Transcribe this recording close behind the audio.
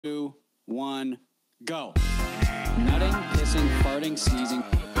2, 1, go. Nutting, pissing, farting, sneezing.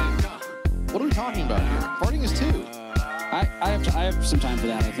 What are we talking about here? Farting is 2. I have some time for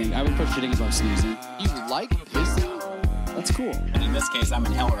that, I think. I would put shitting above sneezing. You like pissing? That's cool. And in this case, I'm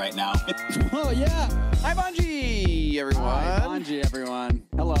in hell right now. Oh, yeah. Hi, Bungie, everyone. Hi, Bungie, everyone.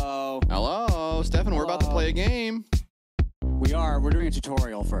 Hello. Hello. Stefan, we're about to play a game. We are. We're doing a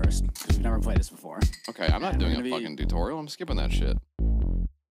tutorial first, because we've never played this before. Okay, I'm not doing a fucking tutorial. I'm skipping that shit.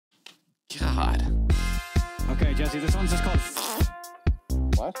 God. Okay, Jesse, this one's just called...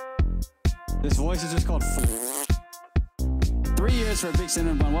 What? This voice is just called... 3 years for a big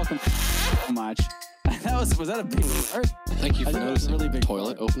cinnamon bun. Welcome so much. Was that a big fart? Thank you for noticing. Really big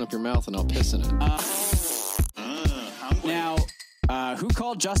Toilet, fart. open up your mouth and I'll piss in it. Now, who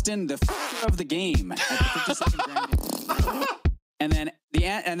called Justin the of the game at the 52nd Grand Game?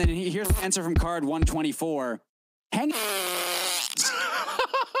 And then here's the answer from card 124. Hang.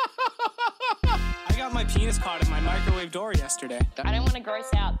 I got my penis caught in my microwave door yesterday. I don't want to gross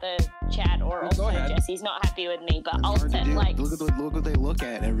out the chat or also Jesse's not happy with me, but I'll set like... Look what they look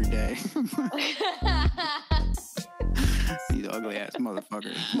at every day. These ugly ass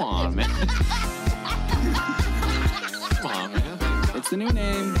motherfuckers. Come on, man. Come on, man. It's the new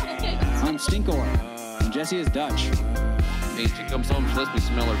name. I'm Stinkor. And Jesse is Dutch. Hey, she comes home, she lets me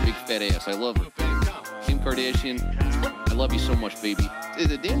smell her big fat ass. I love her. Kim Kardashian, I love you so much, baby.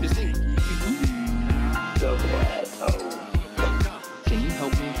 It's a damn distinct. Can you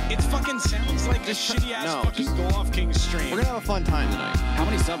help me? It fucking sounds like a shitty ass fucking Go Off King stream. We're gonna have a fun time tonight. How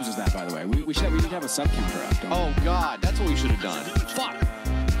many subs was that, by the way? We need to have a sub counter up. Oh God, that's what we should have done. Fuck.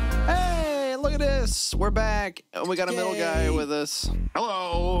 Hey, look at this. We're back. We got a middle guy with us.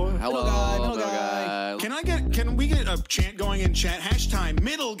 Hello. Hello, Middle guy. Can we get a chant going in chat? Hashtag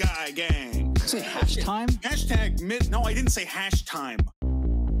middle guy gang. Say hash time? Hashtag mid. No, I didn't say hash time.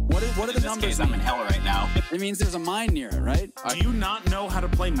 What are the In this numbers? case, I'm in hell right now. It means there's a mine near it, right? Do you not know how to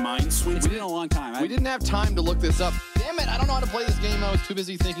play Minesweeper? We did it a long time. We didn't have time to look this up. Damn it, I don't know how to play this game. I was too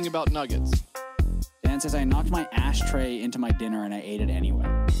busy thinking about nuggets. Dan says I knocked my ashtray into my dinner and I ate it anyway.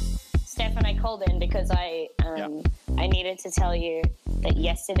 Stefan, I called in because I needed to tell you that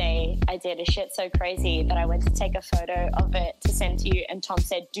yesterday I did a shit so crazy that I went to take a photo of it to send to you, and Tom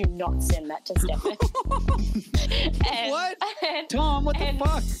said, "Do not send that to Stefan." What? Tom, what the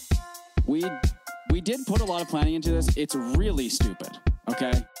fuck? We did put a lot of planning into this. It's really stupid.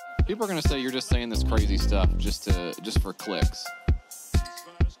 Okay. People are gonna say you're just saying this crazy stuff just for clicks.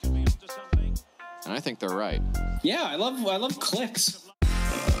 And I think they're right. Yeah, I love clicks.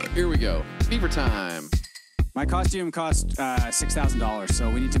 Here we go. Beaver time. My costume cost $6,000, so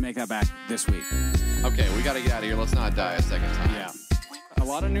we need to make that back this week. Okay, we gotta get out of here. Let's not die a second time. Yeah. A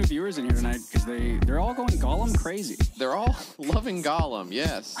lot of new viewers in here tonight because they're all going Gollum crazy. They're all loving Gollum,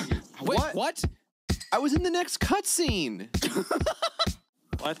 yes. Wait, what? I was in the next cutscene.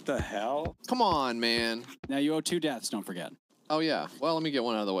 What the hell? Come on, man. Now you owe 2 deaths, don't forget. Oh, yeah. Well, let me get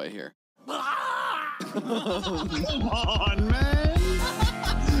one out of the way here. Come on, man.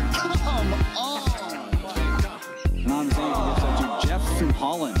 Come on. Anonymous thank you to Jeff from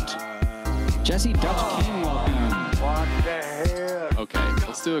Holland. Jesse Dutch King, welcome. What the hell? Okay,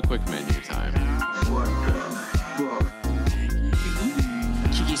 let's do a quick menu time. What the fuck?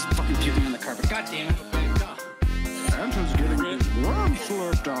 Kiki's fucking puking on the carpet. God damn it. Anton's getting his worm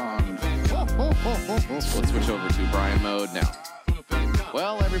slurped on. Let's switch over to Brian mode now.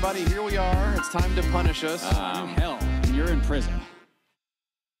 Well, everybody, here we are. It's time to punish us. Hell, you're in prison.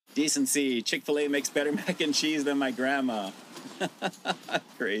 Decency. Chick-fil-A makes better mac and cheese than my grandma.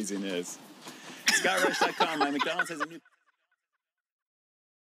 Craziness. ScottRush.com. My McDonald's has a new...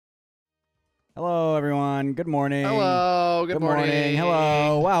 Hello, everyone. Good morning. Hello. Good morning.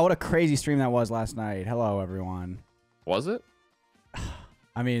 Hello. Wow, what a crazy stream that was last night. Hello, everyone. Was it?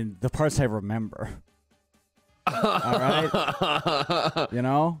 I mean, the parts I remember. All right? You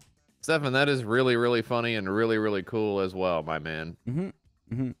know? Stefan, that is really, really funny and really, really cool as well, my man.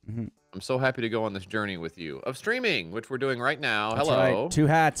 I'm so happy to go on this journey with you of streaming, which we're doing right now. That's Hello. right. 2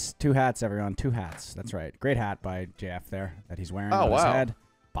 hats, everyone. 2 hats. That's right. Great hat by JF there that he's wearing on his wow. head.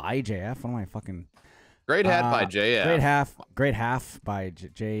 By JF? What am I fucking... Great hat by JF. Great half by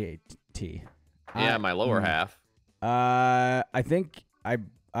JT. Yeah, my lower half. I think...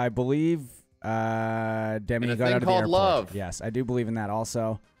 I believe Demi got out of the called airport. love. Yes, I do believe in that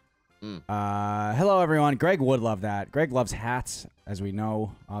also. Hello, everyone. Greg would love that. Greg loves hats, as we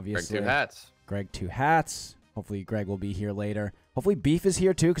know, obviously. Greg 2 hats. Greg 2 hats. Hopefully, Greg will be here later. Hopefully, Beef is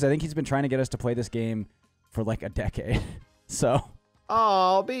here, too, because I think he's been trying to get us to play this game for like a decade. So...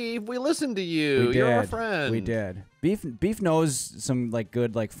 Oh, Beef, we listened to you. We You're our did. friend. We did. Beef knows some like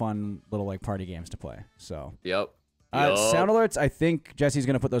good, like fun little like party games to play. So. Yep. Sound alerts. I think Jesse's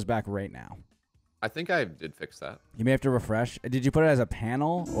gonna put those back right now. I think I did fix that. You may have to refresh. Did you put it as a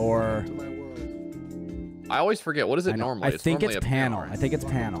panel or? I always forget. What is it normally? I think it's normally a panel. I think it's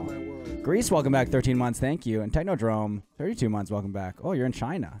panel. Greece, welcome back. 13 months. Thank you. And Technodrome, 32 months. Welcome back. Oh, you're in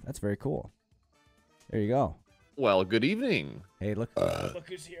China. That's very cool. There you go. Well, good evening. Hey, look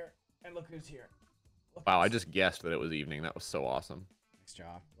who's here. And look who's here. Wow, I just guessed that it was evening. That was so awesome. Nice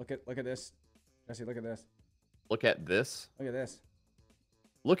job. Look at this. Jesse, look at this. Look at this. Look at this.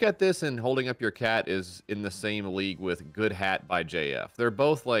 Look at this, and holding up your cat is in the same league with Good Hat by JF. They're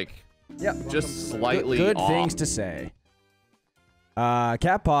both like, just slightly good off. things to say.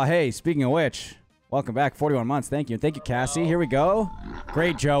 Cat Paw, hey, speaking of which, welcome back. 41 months. Thank you. Thank you, Cassie. Here we go.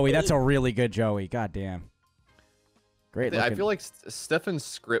 Great Joey. That's a really good Joey. God damn. Great looking. I feel like Stefan's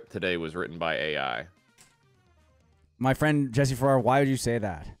script today was written by AI. My friend Jesse Farrar, why would you say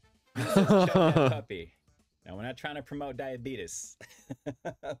that? Puppy. Now, we're not trying to promote diabetes.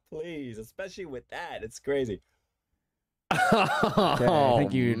 Please, especially with that. It's crazy. Okay,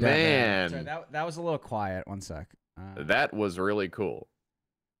 thank you, man. Sorry, that was a little quiet. One sec. That was really cool.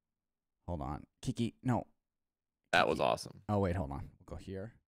 Hold on. Kiki, no. That was awesome. Oh, wait, hold on. We'll go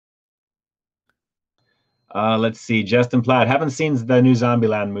here. Let's see. Justin Platt. Haven't seen the new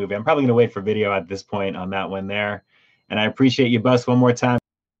Zombieland movie. I'm probably going to wait for video at this point on that one there. And I appreciate you, Bus, one more time.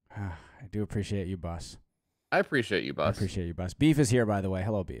 I do appreciate you, Bus. I appreciate you, Bus. I appreciate you, Bus. Beef is here, by the way.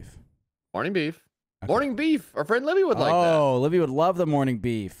 Hello, Beef. Morning, Beef. Okay. Morning, Beef. Our friend Libby would like that. Oh, Libby would love the morning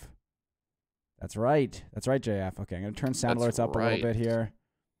beef. That's right. That's right, JF. Okay, I'm going to turn sound alerts up a little bit here.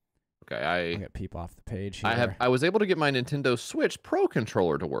 Okay, I'll get Peep off the page here. I was able to get my Nintendo Switch Pro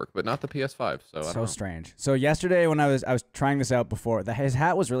controller to work, but not the PS5. So I don't know. Strange. So yesterday when I was trying this out before, his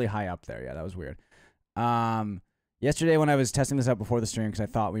hat was really high up there. Yeah, that was weird. Yesterday when I was testing this out before the stream, because I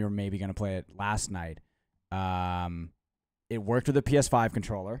thought we were maybe going to play it last night, it worked with the PS5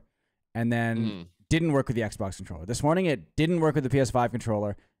 controller, and then didn't work with the Xbox controller. This morning it didn't work with the PS5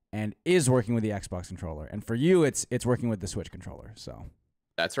 controller and is working with the Xbox controller. And for you, it's working with the Switch controller. So.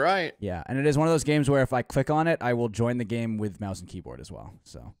 That's right. Yeah, and it is one of those games where if I click on it, I will join the game with mouse and keyboard as well.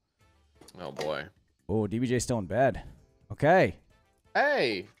 So. Oh boy. Oh, DBJ's still in bed. Okay.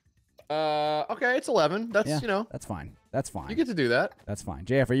 Hey. Okay, it's 11. That's That's fine. That's fine. You get to do that. That's fine.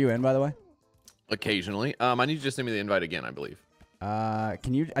 JF, are you in, by the way? Occasionally. I need you to just send me the invite again, I believe.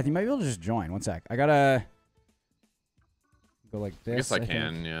 Can you? I think you might be able to just join. One sec. I gotta go like this. I guess I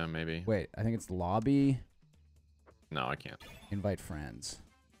can. Think. Yeah, maybe. Wait, I think it's lobby. No, I can't. Invite friends.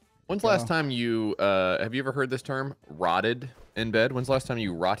 When's the last time you have you ever heard this term, rotted in bed? When's the last time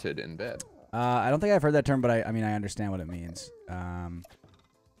you rotted in bed? I don't think I've heard that term, but I mean I understand what it means. I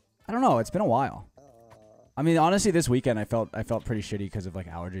don't know. It's been a while. I mean, honestly, this weekend I felt pretty shitty because of like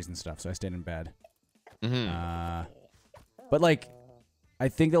allergies and stuff, so I stayed in bed. But like, I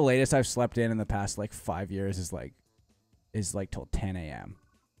think the latest I've slept in the past like 5 years is like till 10 a.m.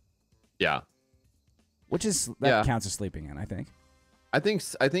 Yeah. Which is that counts as sleeping in, I think. I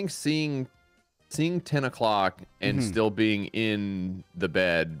think seeing 10 o'clock and still being in the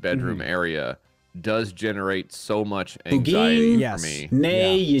bedroom area does generate so much anxiety for me.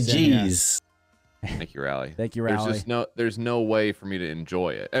 Nay, you jeez. Thank you, Rally. Thank you, Rally. There's no way for me to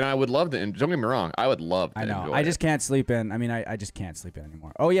enjoy it, and I would love to. Don't get me wrong, I would love to. Enjoy I just can't sleep in. I mean, I just can't sleep in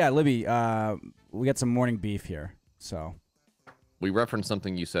anymore. Oh yeah, Libby. We got some morning beef here, so. We referenced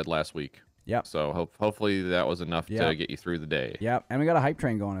something you said last week. Yep. So hopefully that was enough to get you through the day. Yep, and we got a hype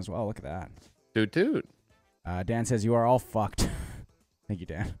train going as well. Look at that. Toot toot. Dan says you are all fucked. Thank you,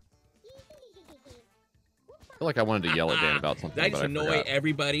 Dan. I feel like I wanted to yell at Dan about something. I just annoy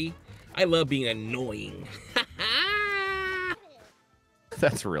everybody. I love being annoying.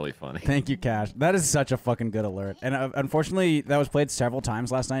 That's really funny. Thank you, Cash. That is such a fucking good alert. And unfortunately, that was played several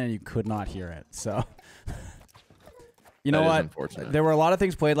times last night, and you could not hear it. So, you know what? There were a lot of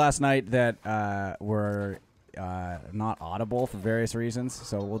things played last night that were not audible for various reasons.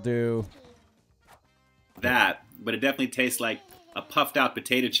 So we'll do that, but it definitely tastes like a puffed out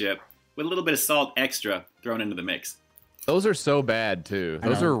potato chip with a little bit of salt extra thrown into the mix. Those are so bad too.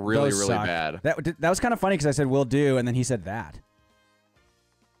 Those are really bad. That was kind of funny because I said will do, and then he said that.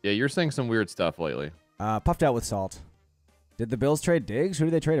 Yeah, you're saying some weird stuff lately. Puffed out with salt. Did the Bills trade Diggs? Who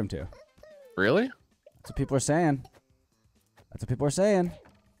did they trade him to? Really? That's what people are saying. That's what people are saying.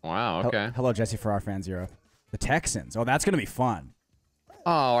 Wow. Okay. Hello, Jesse Farrar Fan Zero. The Texans. Oh, that's gonna be fun.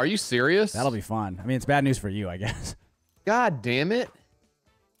 Oh, are you serious? That'll be fun. I mean, it's bad news for you, I guess. God damn it.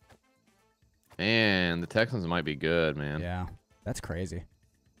 Man, the Texans might be good, man. Yeah. That's crazy.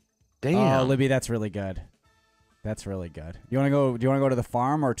 Damn. Oh, Libby, that's really good. That's really good. You want to go? Do you want to go to the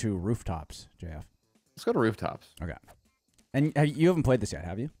farm or to rooftops, JF? Let's go to rooftops. Okay. And you haven't played this yet,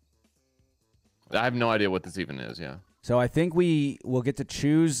 have you? I have no idea what this even is. Yeah. So I think we will get to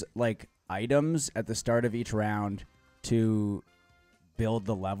choose like items at the start of each round to build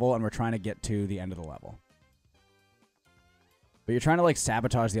the level, and we're trying to get to the end of the level. But you're trying to like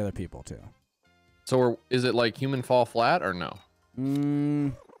sabotage the other people too. So is it like human fall flat or no?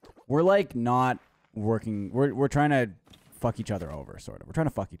 We're like not working. We're trying to fuck each other over, sort of. We're trying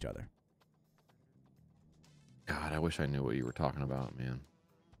to fuck each other. God, I wish I knew what you were talking about, man.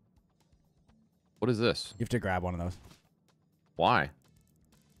 What is this? You have to grab one of those. Why?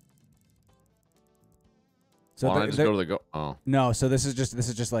 So why don't I just go to the go? Oh. No, so this is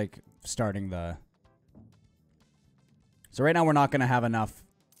just like starting the. So right now we're not gonna have enough.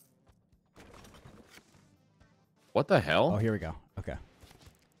 What the hell? Oh, here we go. Okay.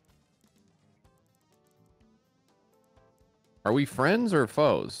 Are we friends or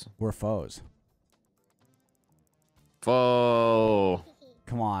foes? We're foes. Foe.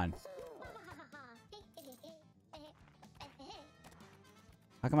 Come on.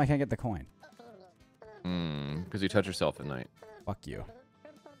 How come I can't get the coin? Because you touch yourself at night. Fuck you.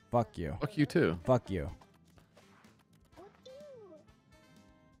 Fuck you. Fuck you too. Fuck you.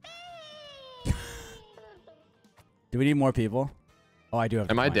 Do we need more people? Oh, I do have.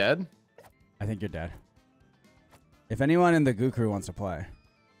 Am I dead? I think you're dead. If anyone in the Goo Crew wants to play.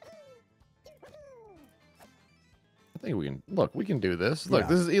 I think we can. Look, we can do this. Look, Yeah.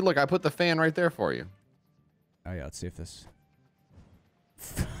 this is. Look, I put the fan right there for you. Oh yeah, let's see if this.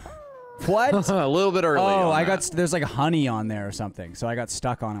 What? A little bit early. Oh, on got. There's like honey on there or something, so I got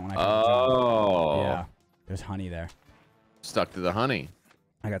stuck on it when I. Oh. Yeah, there's honey there. Stuck to the honey.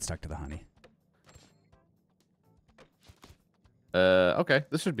 I got stuck to the honey. Okay,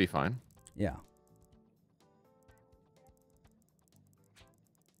 this should be fine. Yeah.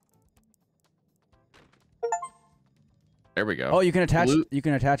 There we go. Oh, you can attach. You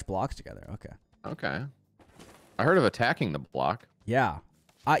can attach blocks together. Okay. Okay. I heard of attacking the block. Yeah.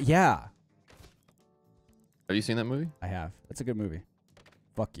 Yeah. Have you seen that movie? I have. It's a good movie.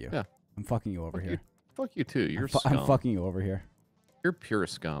 Fuck you. Yeah. I'm fucking you over here. Fuck you too. You're scum. I'm fucking you over here. You're pure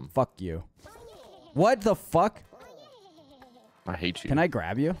scum. Fuck you. What the fuck? I hate you. Can I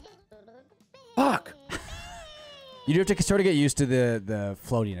grab you? Fuck. You do have to sort of get used to the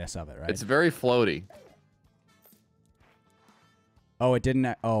floatiness of it, right? It's very floaty. Oh, it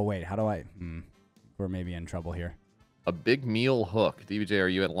didn't. Oh, wait. How do I? We're maybe in trouble here. A big meal hook. DBJ, are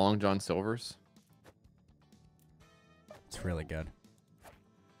you at Long John Silver's? It's really good.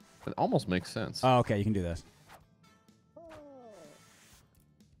 It almost makes sense. Oh, okay. You can do this.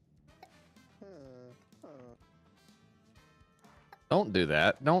 Don't do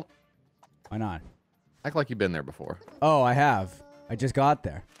that. Don't. Why not? Act like you've been there before. Oh, I have. I just got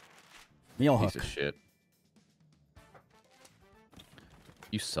there. Meal hook. Piece of shit.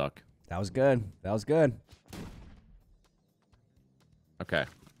 You suck. That was good. That was good. Okay.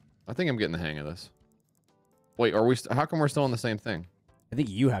 I think I'm getting the hang of this. Wait, are we? How come we're still on the same thing? I think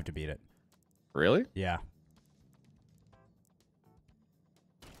you have to beat it. Really? Yeah.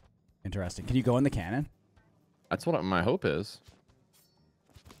 Interesting. Can you go in the cannon? That's what my hope is.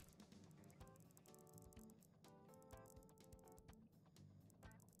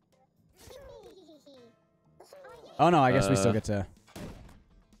 Oh no, I guess we still get to.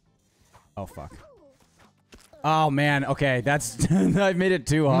 Oh fuck. Oh man, okay, that's I've made it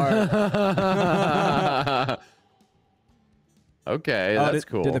too hard. Okay, that's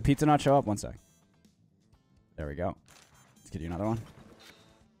cool. Did the pizza not show up? One sec. There we go. Let's get you another one.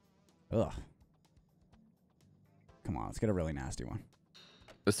 Ugh. Come on, let's get a really nasty one.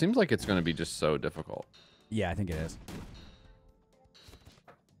 It seems like it's going to be just so difficult. Yeah, I think it is.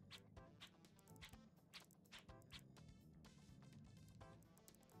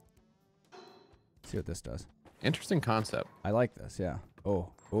 See what this does. Interesting concept. I like this, yeah. Oh,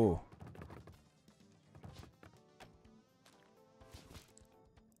 oh.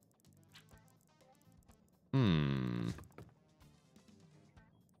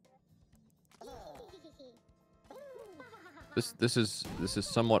 This is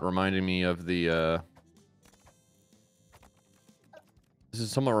somewhat reminding me of the this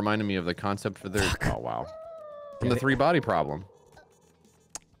is somewhat reminding me of the concept for their oh wow. From the 3-body problem.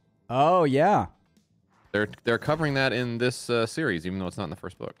 Oh yeah. They're covering that in this series, even though it's not in the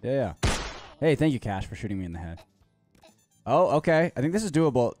first book. Yeah, yeah. Hey, thank you, Cash, for shooting me in the head. Oh, okay. I think this is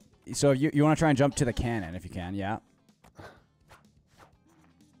doable. So you want to try and jump to the cannon if you can, yeah.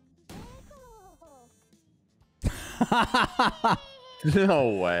 No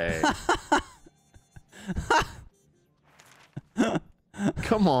way.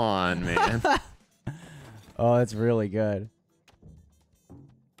 Come on, man. Oh, that's really good.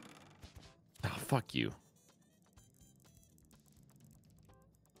 Oh, fuck you.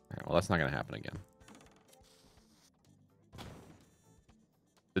 Alright, well, that's not gonna happen again.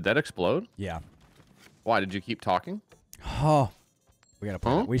 Did that explode? Yeah. Why? Did you keep talking? Oh, we gotta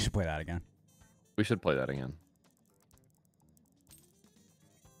play. That. We should play that again. We should play that again.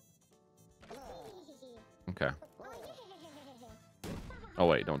 Okay. Oh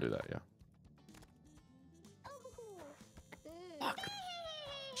wait, don't do that. Yeah. Fuck.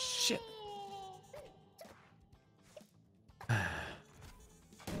 Shit.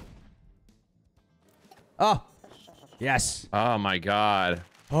 Oh. Yes. Oh my god.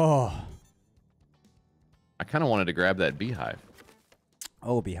 Oh. I kind of wanted to grab that beehive.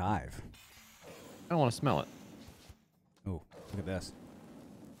 Oh, beehive. I don't want to smell it. Oh, look at this.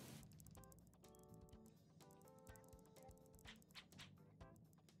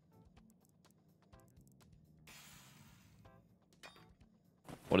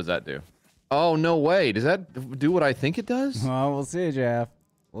 What does that do? Oh, no way. Does that do what I think it does? Well, we'll see, Jeff.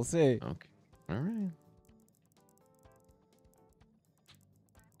 We'll see. Okay. All right.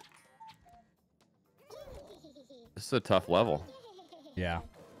 This is a tough level. Yeah.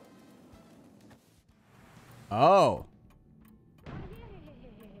 Oh.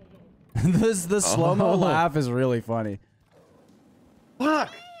 The slow-mo laugh is really funny.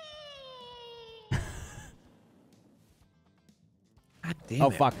 Fuck. God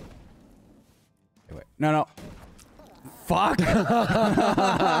damn it. Fuck. Wait. No. Fuck.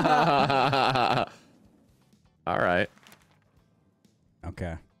 All right.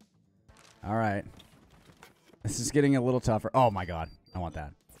 Okay. All right. This is getting a little tougher. Oh my god. I want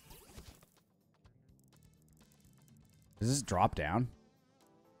that. Does this drop down?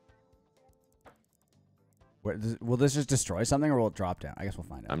 Will this just destroy something or will it drop down? I guess we'll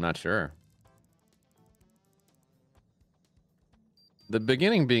find out. I'm not sure. The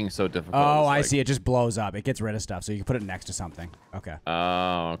beginning being so difficult. Oh, I see. It just blows up. It gets rid of stuff, so you can put it next to something. Okay.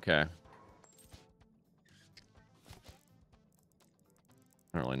 Oh, okay.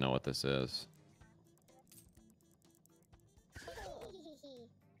 I don't really know what this is.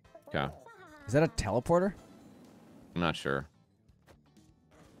 Okay. Is that a teleporter? I'm not sure.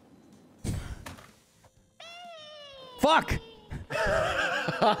 Fuck!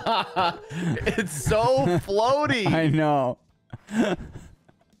 It's so floaty. I know.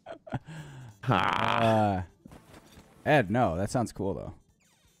 Ed, no, that sounds cool though.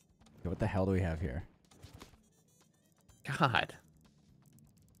 Okay, what the hell do we have here? God.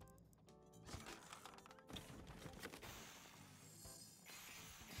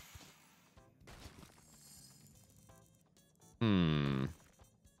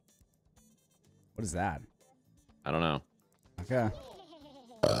 What is that? I don't know. Okay.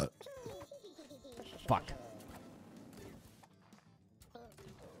 Fuck.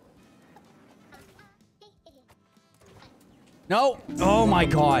 No! Oh my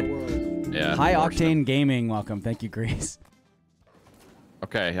god. Yeah. High Octane Gaming, welcome. Thank you, Grease.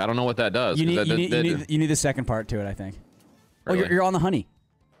 Okay, I don't know what that does. You need the second part to it, I think. Really? Oh, you're on the honey.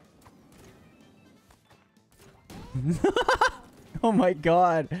 Oh my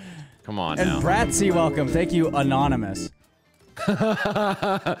god. Come on and now. And Bratsy, welcome. Thank you, Anonymous. Welcome,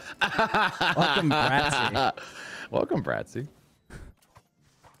 Bratsy. Welcome, Bratsy.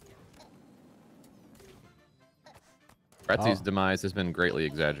 Bratsy's demise has been greatly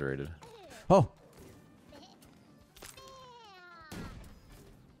exaggerated. Oh.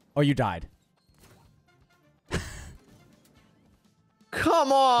 Oh, you died.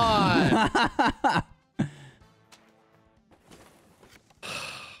 Come on!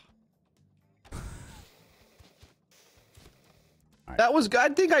 That was, I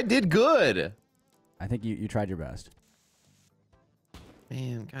think I did good. I think you tried your best.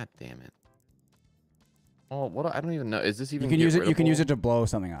 Man, god damn it. Oh, what? I don't even know. Is this even? You can use it. You can use it to blow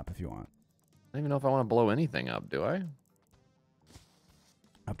something up if you want. I don't even know if I want to blow anything up. Do I?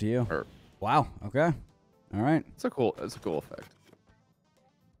 Up to you. Wow. Okay. All right. It's a cool. It's a cool effect.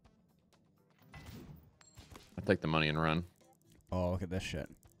 I'll take the money and run. Oh, look at this shit.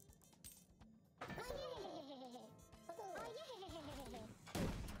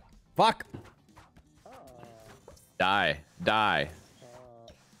 Fuck. Die. Die.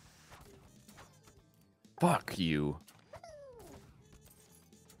 Fuck you.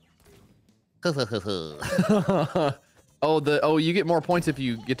 Oh, you get more points if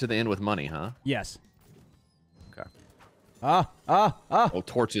you get to the end with money, huh? Yes. Okay. Oh,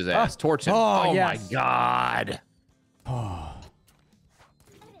 torch his ass. Torch him. Oh, Oh yes. my god.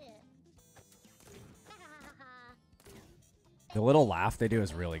 The little laugh they do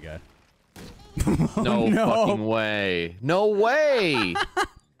is really good. No fucking way. No way.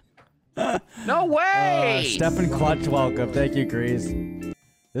 No way. Stefan Clutch, welcome. Thank you, Grease.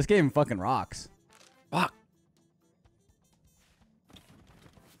 This game fucking rocks. Fuck.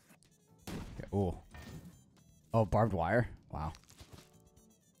 Okay, ooh. Oh, barbed wire? Wow.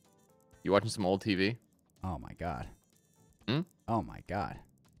 You watching some old TV? Oh my god. Hmm? Oh my god.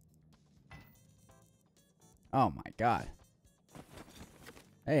 Oh my god.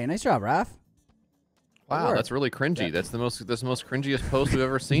 Hey, nice job, Raph. Wow, that's really cringy. That's the most cringiest post we've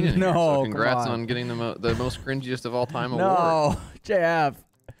ever seen in here. No, So congrats come on getting the most cringiest of all time award. No, JF.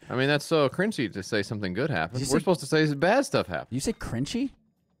 I mean, that's so cringy to say something good happened. We're supposed to say bad stuff happened. You said cringy?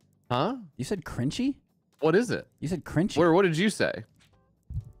 Huh? You said cringy? What is it? You said cringy. What did you say?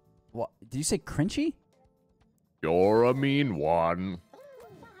 What? Did you say cringy? You're a mean one.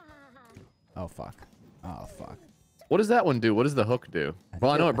 Oh, fuck. Oh, fuck. What does that one do? What does the hook do?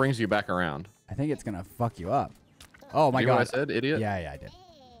 Well, I know it brings you back around. I think it's going to fuck you up. Oh, my you god. Know what I said, idiot? Yeah, I did.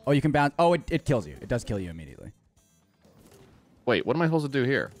 Oh, you can bounce. Oh, it kills you. It does kill you immediately. Wait, what am I supposed to do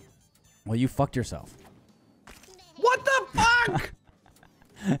here? Well, you fucked yourself. What the fuck?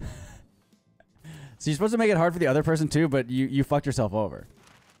 So you're supposed to make it hard for the other person too, but you fucked yourself over.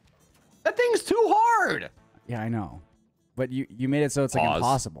 That thing's too hard. Yeah, I know. But you made it so it's like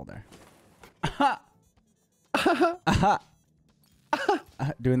impossible there.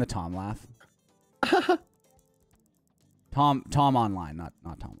 Doing the Tom laugh. Tom online, not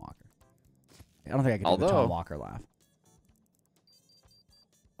Tom Walker. I don't think I can do the Tom Walker laugh.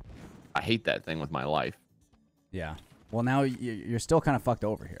 I hate that thing with my life. Yeah. Well, now you're still kind of fucked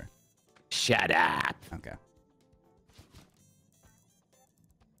over here. Shut up. Okay.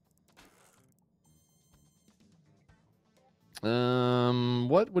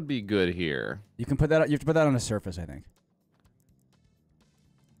 What would be good here? You can put that. You have to put that on a surface, I think.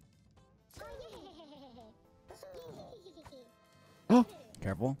 Oh,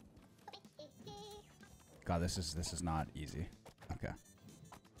 careful! God, this is not easy. Okay.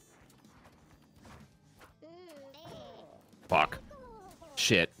 Fuck.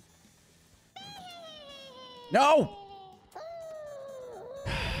 Shit. No!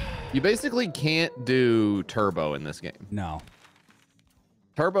 You basically can't do turbo in this game. No.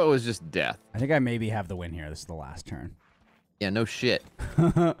 Turbo is just death. I think I maybe have the win here. This is the last turn. Yeah, no shit.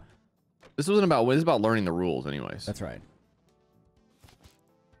 This wasn't about win. This is about learning the rules anyways. That's right.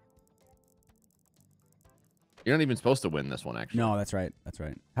 You're not even supposed to win this one, actually. No, that's right. That's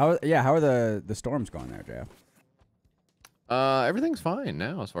right. How are the storms going there, JF? Everything's fine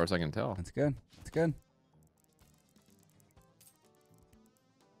now, as far as I can tell. That's good. That's good.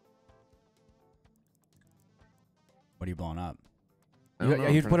 What are you blowing up? You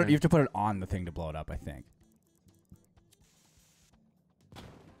have to put it on the thing to blow it up, I think.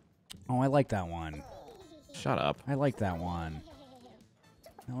 Oh, I like that one. Shut up. I like that one.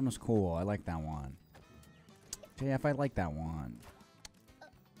 That one was cool. I like that one. JF, I like that one.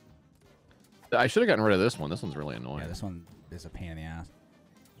 I should have gotten rid of this one. This one's really annoying. Yeah, this one is a pain in the ass.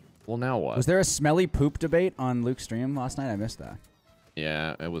 Well, now what? Was there a smelly poop debate on Luke's stream last night? I missed that.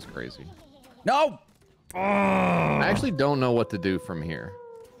 Yeah, it was crazy. No! I actually don't know what to do from here.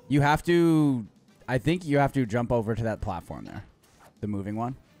 You have to... I think you have to jump over to that platform there. The moving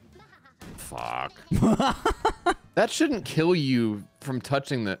one. Fuck. That shouldn't kill you from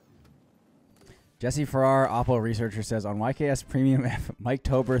touching the... Jesse Farrar, Oppo researcher, says, on YKS Premium Mike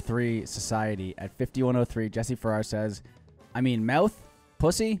Tober 3 Society at 5103, Jesse Farrar says, I mean, mouth?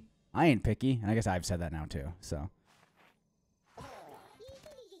 Pussy? I ain't picky. And I guess I've said that now, too, so...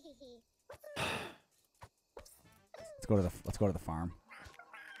 Let's go to the farm.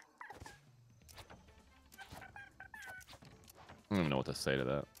 I don't even know what to say to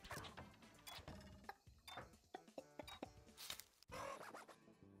that.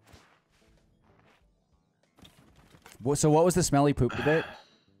 So what was the smelly poop debate?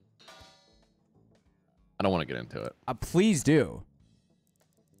 I don't want to get into it. Please do.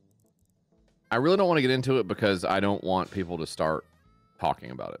 I really don't want to get into it because I don't want people to start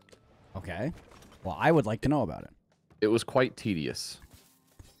talking about it. Okay. Well, I would like to know about it. It was quite tedious.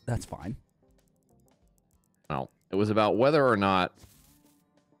 That's fine. Well, it was about whether or not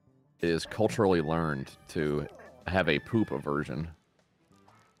it is culturally learned to have a poop aversion.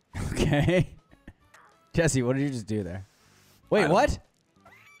 Okay. Jesse, what did you just do there? Wait, what?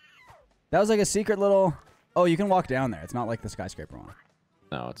 That was like a secret little... Oh, you can walk down there. It's not like the skyscraper one.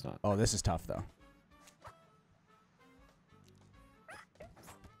 No, it's not. Oh, this is tough, though.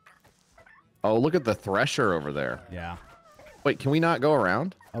 Oh, look at the thresher over there. Yeah. Wait, can we not go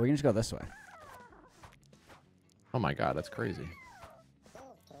around? Oh, we can just go this way. Oh my god, that's crazy.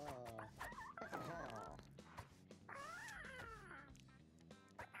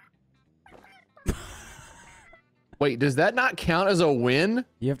 Wait, does that not count as a win?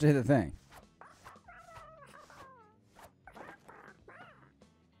 You have to hit the thing.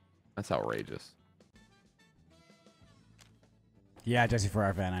 That's outrageous. Yeah, Jesse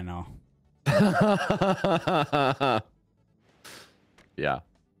Farrar fan, I know. Yeah.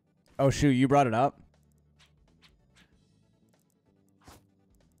 Oh, shoot, you brought it up?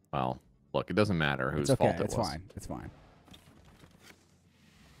 Well, look, it doesn't matter whose It's okay. fault it was. It's fine. It's fine.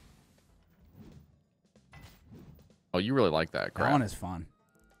 Oh, you really like that crap. That one is fun.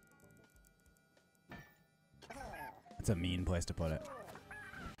 It's a mean place to put it.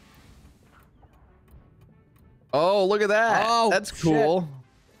 Oh, look at that. Oh, that's cool.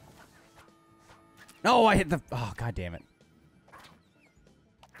 No, I hit the... Oh, god damn it.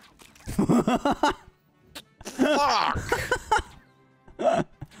 Fuck.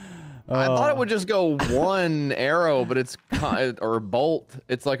 I thought it would just go one arrow, but it's or bolt.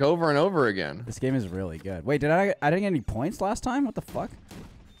 It's like over and over again. This game is really good. Wait, I didn't get any points last time? What the fuck?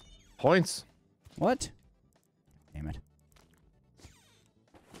 Points. What? Damn it.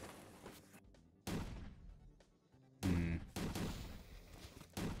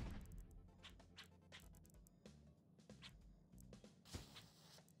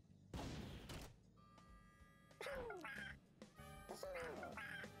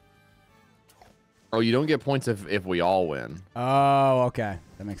 Oh, you don't get points if we all win. Oh, okay.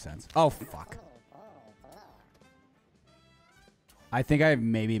 That makes sense. Oh, fuck. I think I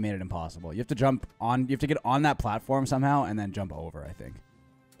maybe made it impossible. You have to jump on... You have to get on that platform somehow and then jump over, I think.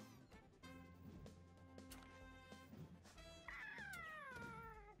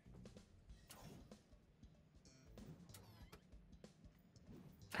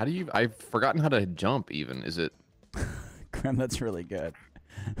 How do you... I've forgotten how to jump, even. Is it... Grim, that's really good.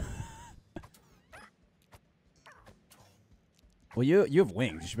 Well, you have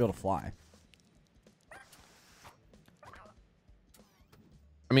wings. You should be able to fly.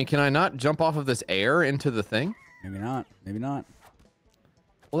 I mean, can I not jump off of this air into the thing? Maybe not. Maybe not.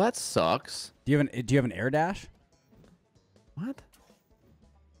 Well, that sucks. Do you have an air dash? What?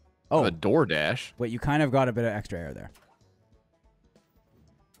 Oh, a door dash. Wait, you kind of got a bit of extra air there.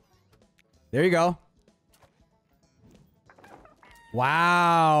 There you go.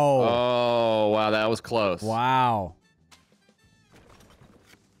 Wow. Oh, wow, that was close. Wow.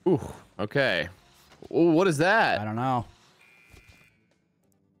 Ooh, okay. Ooh, what is that? I don't know.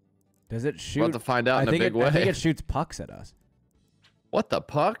 Does it shoot? We'll have to find out in a big way. I think it shoots pucks at us. What the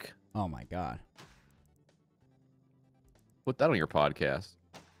puck? Oh my god. Put that on your podcast.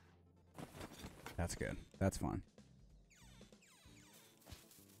 That's good. That's fun.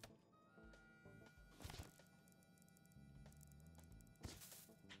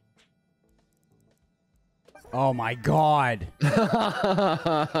 Oh my god.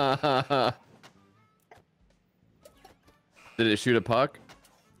 Did it shoot a puck?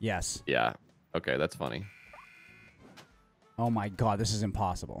 Yes. Yeah. Okay, that's funny. Oh my god, this is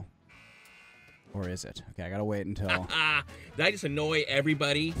impossible. Or is it? Okay, I gotta wait until... Did I just annoy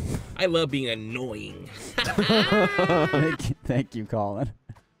everybody? I love being annoying. Thank you, Colin.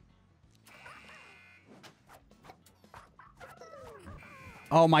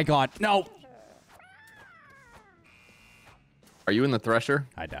 Oh my god, no! Are you in the thresher?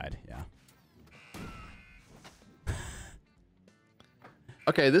 I died, yeah.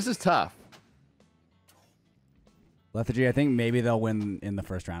 Okay, this is tough. Lethargy, I think maybe they'll win in the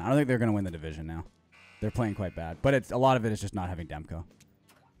first round. I don't think they're going to win the division now. They're playing quite bad. But a lot of it is just not having Demko.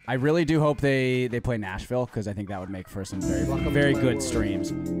 I really do hope they play Nashville, because I think that would make for some very good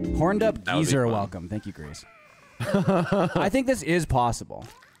streams. Horned Up Geezer, welcome. Thank you, Grease. I think this is possible.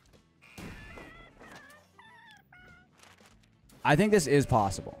 I think this is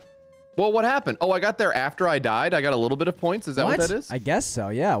possible. Well, what happened? Oh, I got there after I died. I got a little bit of points. Is that what that is? I guess so.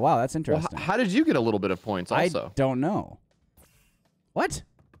 Yeah. Wow, that's interesting. Well, how did you get a little bit of points also? I don't know. What?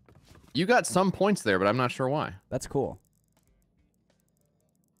 You got some points there, but I'm not sure why. That's cool.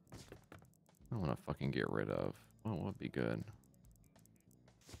 I want to fucking get rid of. Oh, what would be good?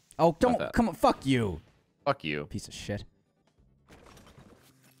 Oh, don't. Come on. Fuck you. Fuck you. Piece of shit.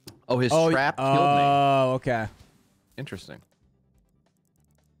 Oh, his trap killed me. Oh, okay. Interesting.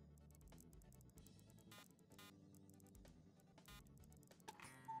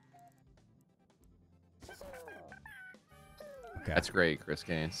 Okay. That's great, Chris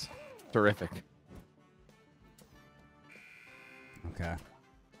Gaines. Terrific. Okay.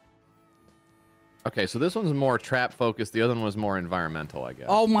 Okay, so this one's more trap focused. The other one was more environmental, I guess.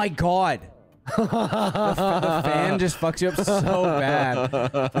 Oh my god. The fan just fucks you up so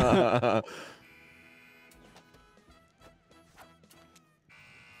bad.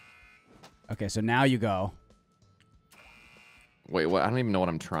 Okay, so now you go. Wait, what? I don't even know what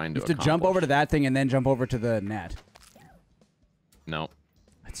I'm trying to You have to jump over to that thing and then jump over to the net. No.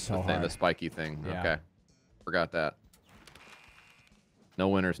 It's so the hard. The spiky thing. Yeah. Okay. Forgot that. No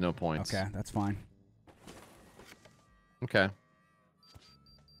winners, no points. Okay, that's fine. Okay.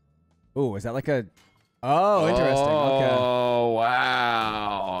 Ooh, is that like a... Oh, interesting. Okay. Oh,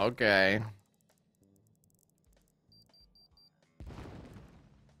 wow. Okay.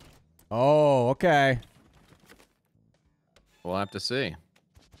 Oh, okay. We'll have to see.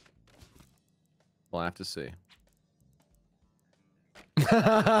 We'll have to see.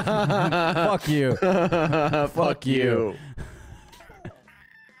 Fuck you. Fuck you.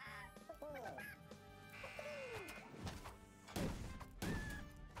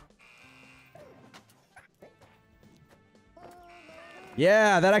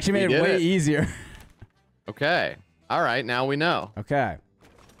 Yeah, that actually made it way easier. Okay. All right, now we know. Okay.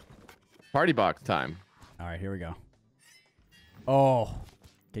 Party box time. All right, here we go. Oh.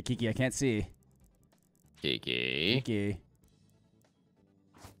 Okay, Kiki, I can't see. Kiki. Kiki.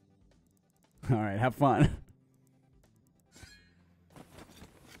 All right, have fun.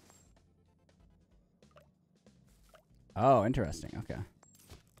 Oh, interesting. Okay.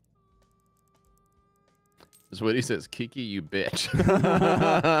 That's what he says. Kiki, you bitch.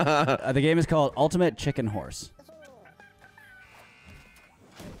 The game is called Ultimate Chicken Horse.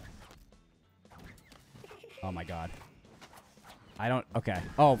 Oh my god. I don't... Okay.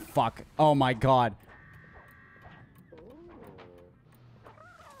 Oh, fuck. Oh my god.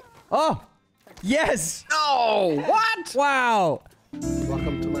 Oh! Yes! No! What? Wow!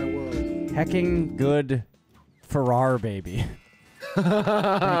 Welcome to my world. Hecking good Farrar baby.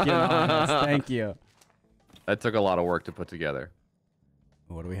 Thank you, Anonymous. Thank you. That took a lot of work to put together.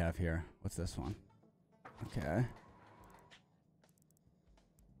 What do we have here? What's this one? Okay.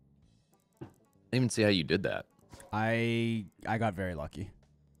 I didn't even see how you did that. I got very lucky.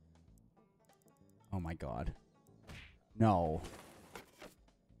 Oh my god. No.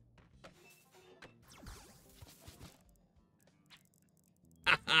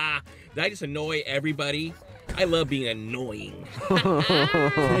 Did I just annoy everybody? I love being annoying.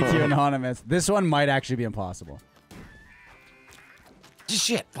 Thank you, Anonymous. This one might actually be impossible.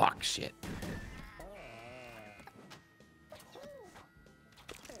 Shit. Fuck. Shit.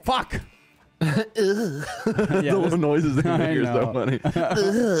 Fuck! Yeah, the noises they make are so funny.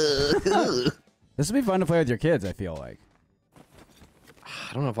 This would be fun to play with your kids, I feel like.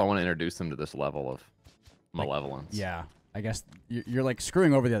 I don't know if I want to introduce them to this level of malevolence. Yeah. I guess you're like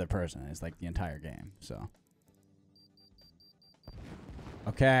screwing over the other person. It's like the entire game, so.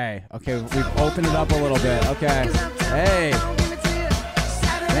 Okay. Okay, we've opened it up a little bit. Okay. Hey.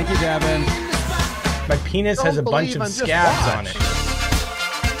 Thank you, Devin. My penis has a bunch of scabs on it.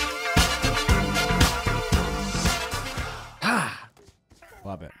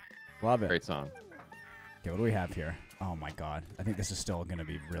 Love it. Love it. Great song. Okay, what do we have here? Oh my god. I think this is still going to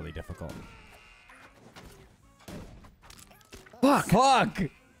be really difficult. Fuck. Fuck!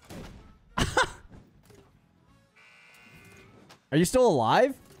 Are you still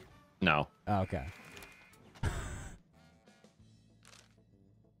alive? No. Oh, okay.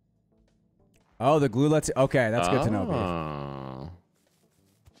 Oh, the glue lets... Okay, that's good to know, babe.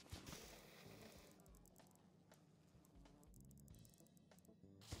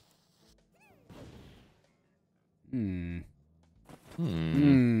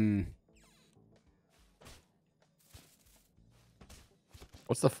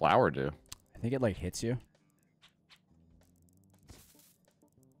 What's the flower do? I think it, like, hits you.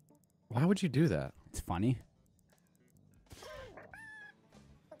 Why would you do that? It's funny.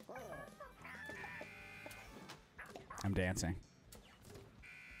 I'm dancing.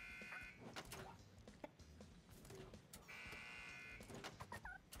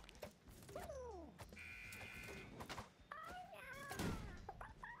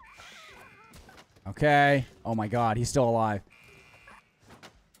 Okay. Oh my god, he's still alive.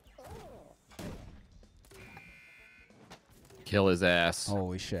 Kill his ass.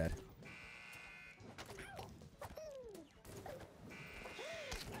 Holy shit.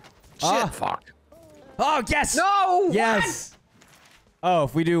 Shit, fuck. Oh, yes! No! Yes! Oh,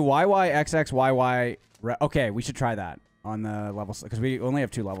 if we do YYXXYY... Okay, we should try that on the level... Because we only have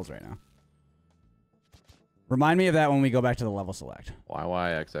 2 levels right now. Remind me of that when we go back to the level select.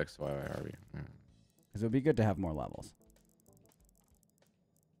 YYXXYYRB. Because it would be good to have more levels.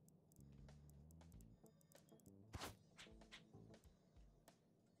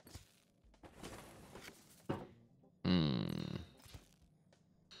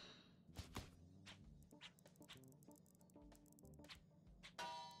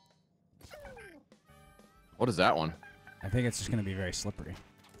 What is that one? I think it's just gonna be very slippery.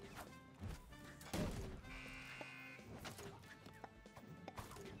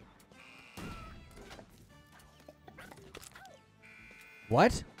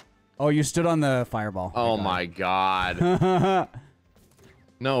 What? Oh, you stood on the fireball. Oh my god.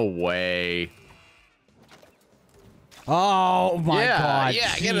 No way. Oh my god.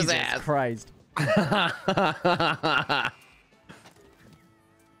 Yeah, Jesus get his ass. Christ.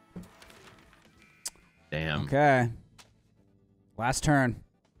 Damn. Okay. Last turn.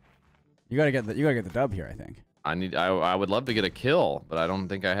 You gotta get the dub here, I think. I would love to get a kill, but I don't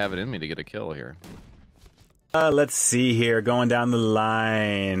think I have it in me to get a kill here. Let's see here, going down the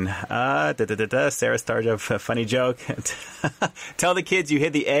line. Sarah started a funny joke. Tell the kids you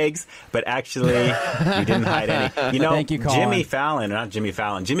hid the eggs, but actually you didn't hide any. You know, Thank you, Colin.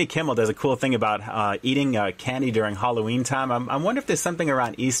 Jimmy Kimmel does a cool thing about eating candy during Halloween time. I wonder if there's something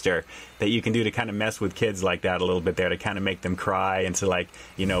around Easter that you can do to kind of mess with kids like that a little bit there, to kind of make them cry and to, like,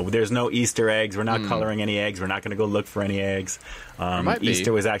 you know, there's no Easter eggs. We're not coloring any eggs. We're not going to go look for any eggs.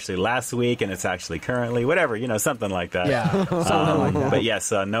 Easter was actually last week, and it's actually currently, whatever, you know, something like that. Yeah, something like that. But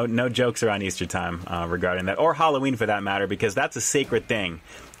yes, no jokes around Easter time regarding that, or Halloween for that matter, because that's a sacred thing.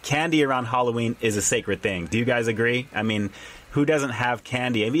 Candy around Halloween is a sacred thing. Do you guys agree? I mean, who doesn't have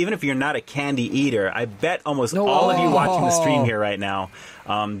candy? I mean, even if you're not a candy eater, I bet almost all of you watching the stream here right now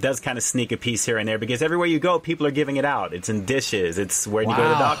does kind of sneak a piece here and there, because everywhere you go, people are giving it out. It's in dishes. It's where you go to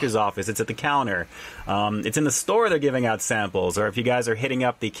the doctor's office. It's at the counter. It's in the store. They're giving out samples. Or if you guys are hitting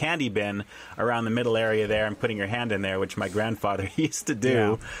up the candy bin around the middle area there and putting your hand in there, which my grandfather used to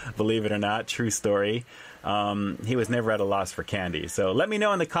do, believe it or not, true story. He was never at a loss for candy. So let me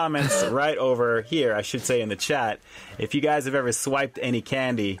know in the comments right over here, I should say in the chat, if you guys have ever swiped any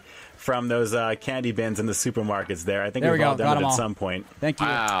candy from those candy bins in the supermarkets there. I think we've all done it at some point. Thank you.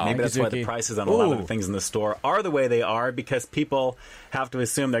 Wow. Maybe that's why the prices on a lot of the things in the store are the way they are, because people have to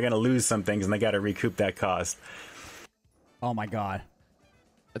assume they're going to lose some things and they got to recoup that cost. Oh my god.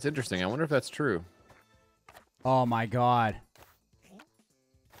 That's interesting. I wonder if that's true. Oh my god.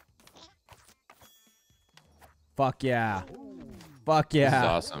 Fuck yeah. Fuck yeah. This is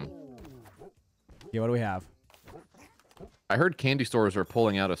awesome. Yeah, what do we have? I heard candy stores are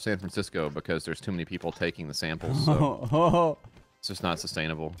pulling out of San Francisco because there's too many people taking the samples. So it's just not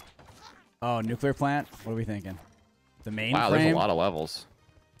sustainable. Oh, nuclear plant? What are we thinking? The main Wow, frame? there's a lot of levels.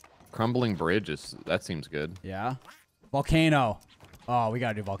 Crumbling bridge, that seems good. Yeah. Volcano. Oh, we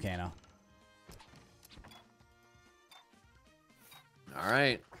gotta do volcano. All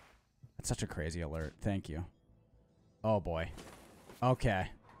right. That's such a crazy alert. Thank you. Oh boy. Okay.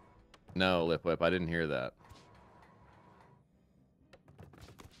 No, Lip Whip, I didn't hear that.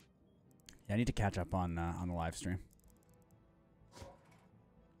 Yeah, I need to catch up on the live stream.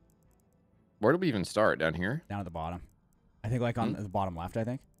 Where do we even start? Down here? Down at the bottom. I think like on the bottom left, I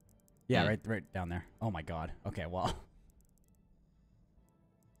think. Yeah, right down there. Oh my god. Okay, well.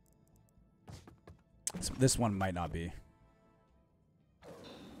 This one might not be.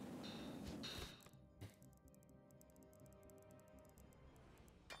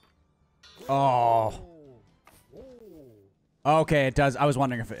 Oh. Okay, it does. I was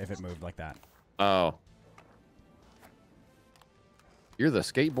wondering if it moved like that. Oh. You're the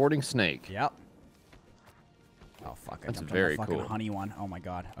skateboarding snake. Yep. Oh fuck! That's I jumped very on the fucking cool. honey one. Oh my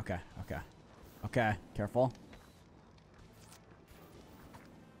god. Okay. Okay. Okay. Careful.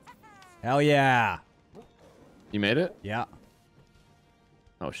 Hell yeah. You made it? Yeah.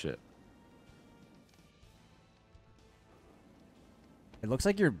 Oh shit. It looks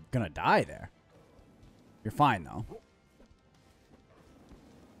like you're gonna die there. You're fine though.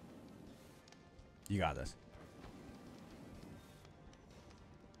 You got this.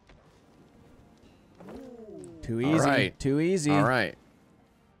 Too easy. Right. Too easy. All right.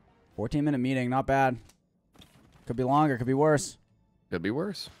 14-minute meeting, not bad. Could be longer, could be worse. Could be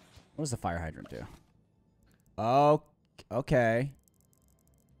worse. What does the fire hydrant do? Oh, okay.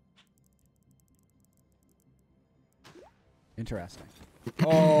 Interesting.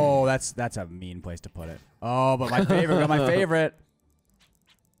 Oh, that's a mean place to put it. Oh, but my favorite, my favorite.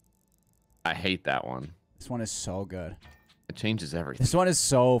 I hate that one. This one is so good. It changes everything. This one is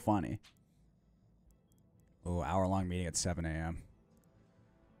so funny. Oh, hour-long meeting at 7 a.m.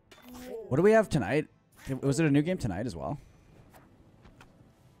 What do we have tonight? Was it a new game tonight as well?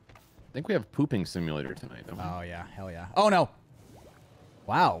 I think we have pooping simulator tonight, don't we? Oh, yeah. Hell yeah. Oh, no.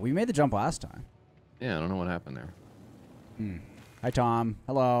 Wow, we made the jump last time. Yeah, I don't know what happened there. Hi, Tom.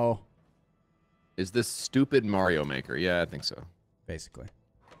 Hello. Is this stupid Mario Maker? Yeah, I think so. Basically.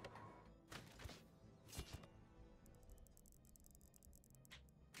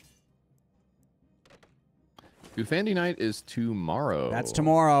 Fandy night is tomorrow. That's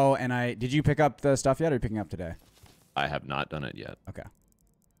tomorrow. And did you pick up the stuff yet, or are you picking up today? I have not done it yet. Okay.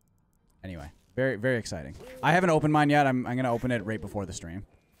 Anyway, very, very exciting. I haven't opened mine yet. I'm gonna open it right before the stream.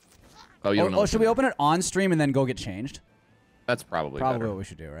 Oh, you don't know? Oh, should we open it on stream and then go get changed? That's probably probably better. What we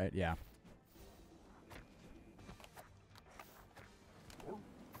should do, right? Yeah.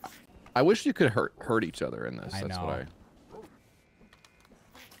 I wish you could hurt each other in this. I That's know. what I.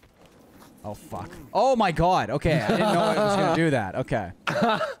 Oh fuck! Oh my god! Okay, I didn't know it was gonna do that. Okay.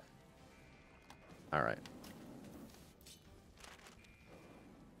 All right.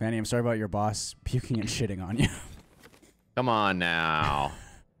 Fanny, I'm sorry about your boss puking and shitting on you. Come on now.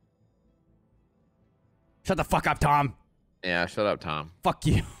 Shut the fuck up, Tom. Yeah, shut up, Tom. Fuck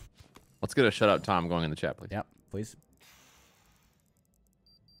you. Let's get a shut up, Tom, going in the chat, please. Yep, please.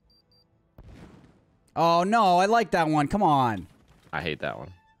 Oh no, I like that one. Come on. I hate that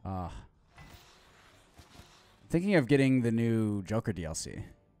one. Thinking of getting the new Joker DLC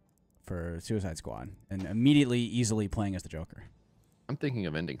for Suicide Squad and immediately easily playing as the Joker. I'm thinking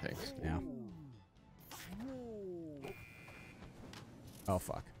of ending things. Yeah. Oh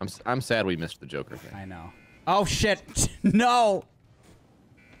fuck. I'm sad we missed the Joker thing. I know. Oh shit. No.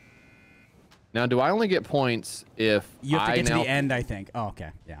 Now, do I only get points if You have to get to the end, I think. Oh,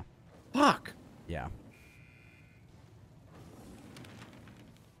 okay. Yeah. Fuck. Yeah.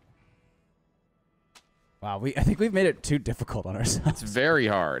 Wow, I think we've made it too difficult on ourselves. It's very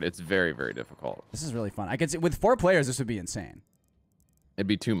hard. It's very, very difficult. This is really fun. I could see, with 4 players, this would be insane. It'd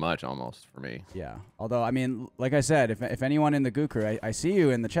be too much almost for me. Yeah. Although, I mean, like I said, if anyone in the Goo Crew, I see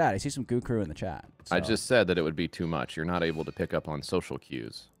you in the chat. I see some Goo Crew in the chat. So. I just said that it would be too much. You're not able to pick up on social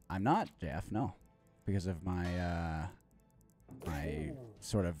cues. I'm not, Jeff. No, because of my my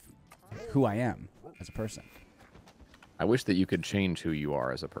sort of who I am as a person. I wish that you could change who you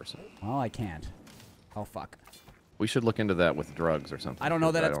are as a person. Well, I can't. Oh fuck. We should look into that with drugs or something. I don't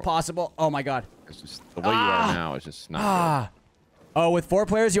know that it's possible. Oh my god. It's just the way you are now is just not good. Oh, with 4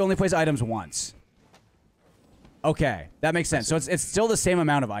 players, you only place items once. Okay, that makes sense. So it's still the same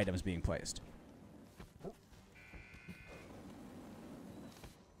amount of items being placed.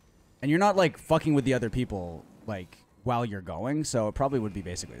 And you're not, like, fucking with the other people, like, while you're going, so it probably would be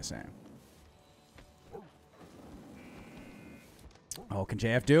basically the same. Oh, can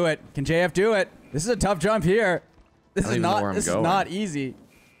JF do it? Can JF do it? This is a tough jump here. This is not easy.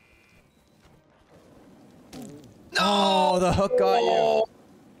 No, the hook got you.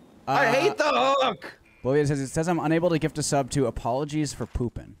 I hate the hook. Well, it says I'm unable to gift a sub to Apologies for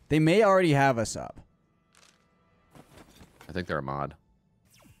Poopin'. They may already have a sub. I think they're a mod.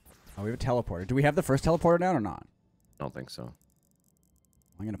 Oh, we have a teleporter. Do we have the first teleporter down or not? I don't think so.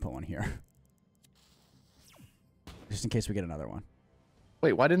 I'm going to put one here. Just in case we get another one.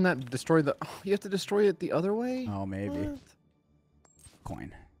 Wait, why didn't that destroy the... Oh, you have to destroy it the other way? Oh, maybe. What?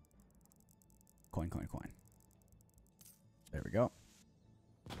 Coin. Coin, coin, coin. There we go.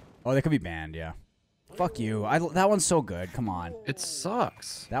 Oh, they could be banned, yeah. Fuck you. That one's so good. Come on. It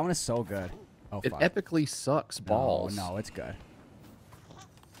sucks. That one is so good. Oh, it fuck. epically sucks balls. No, it's good.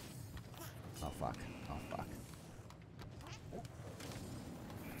 Oh, fuck. Oh, fuck.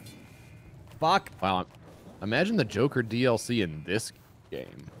 Fuck. Wow. Imagine the Joker DLC in this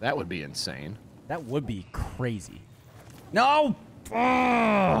game. That would be insane. That would be crazy. No!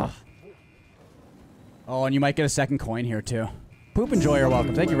 Ugh. Oh, and you might get a second coin here, too. Poop and Joy are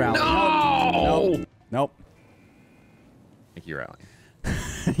welcome. Thank you, Rally. No! Nope. Nope. Thank you, Rally.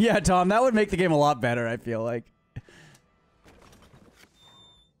 Yeah, Tom, that would make the game a lot better, I feel like.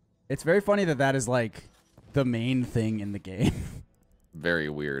 It's very funny that that is, like, the main thing in the game. Very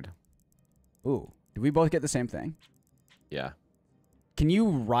weird. Ooh. Did we both get the same thing? Yeah. Can you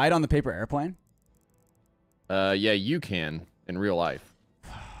ride on the paper airplane? Yeah, you can in real life.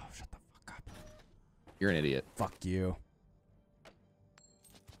 Shut the fuck up. You're an idiot. Fuck you.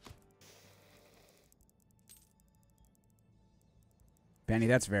 Benny,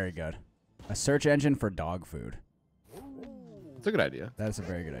 that's very good. A search engine for dog food. It's a good idea. That is a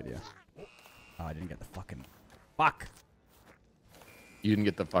very good idea. Oh, I didn't get the fucking... Fuck. You didn't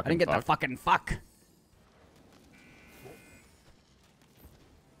get the fucking I didn't get the fucking fuck.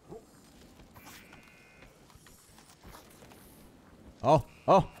 Oh,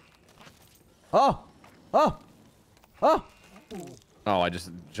 oh. Oh, oh, oh. Oh, I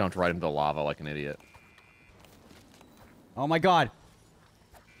just jumped right into the lava like an idiot. Oh my god.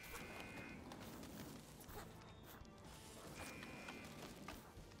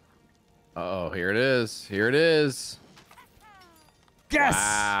 Uh-oh, here it is. Here it is. Yes!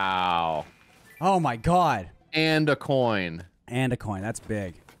 Wow. Oh my god. And a coin. And a coin. That's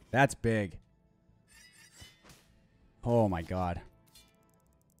big. That's big. Oh my god.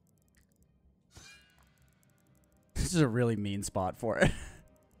 This is a really mean spot for it.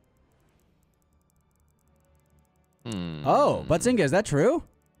 Oh, Butzinga, is that true?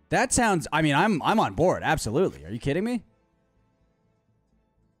 That sounds. I mean, I'm on board. Absolutely. Are you kidding me?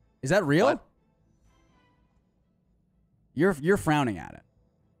 Is that real? What? You're frowning at it.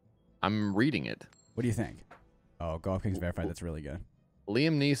 I'm reading it. What do you think? Oh, Golf Kings verified. That's really good.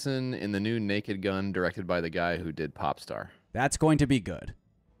 Liam Neeson in the new Naked Gun, directed by the guy who did Popstar. That's going to be good.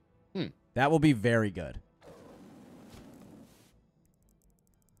 That will be very good.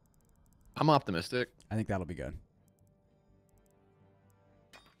 I'm optimistic. I think that'll be good.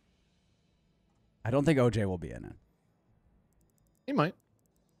 I don't think OJ will be in it. He might.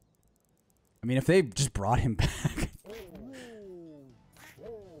 I mean, if they just brought him back.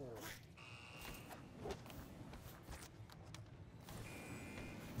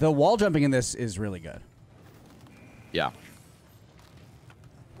 The wall jumping in this is really good. Yeah.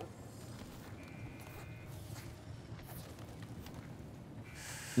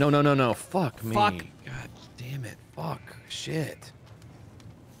 No. Fuck me. Fuck. God damn it. Fuck. Shit.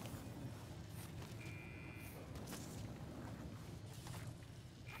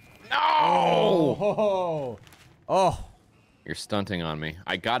 No! Oh. You're stunting on me.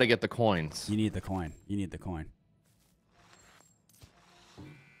 I gotta get the coins. You need the coin. You need the coin.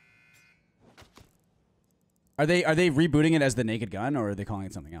 Are they rebooting it as the Naked Gun, or are they calling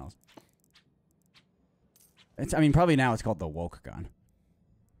it something else? I mean, probably now it's called the Woke Gun.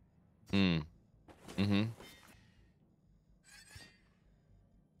 Mm-hmm.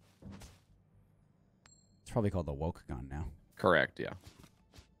 It's probably called the Woke Gun now. Correct, yeah.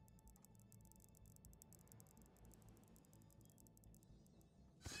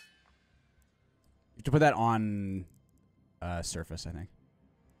 You have to put that on Surface, I think.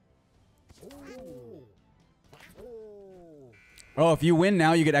 Oh, if you win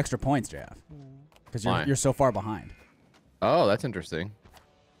now, you get extra points, JF. Because you're so far behind. Oh, that's interesting.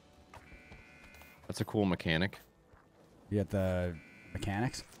 That's a cool mechanic. You get the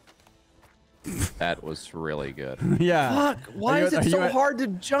mechanics? That was really good. Yeah. Fuck, why is it so hard to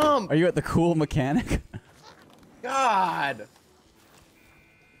jump? Are you at the cool mechanic? God.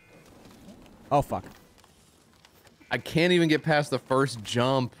 Oh, fuck. I can't even get past the first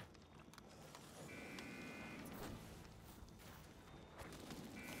jump.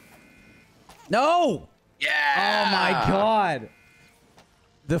 No! Yeah! Oh my god.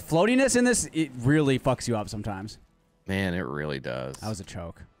 The floatiness in this, it really fucks you up sometimes. Man, it really does. That was a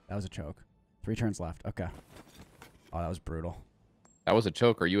choke. That was a choke. 3 turns left. Okay. Oh, that was brutal. That was a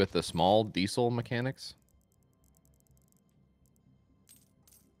choke. Are you at the small diesel mechanics?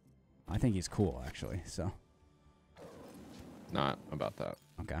 I think he's cool, actually, so. Not about that.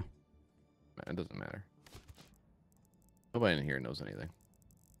 Okay. It doesn't matter. Nobody in here knows anything.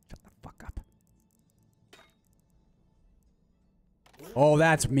 Shut the fuck up. Oh,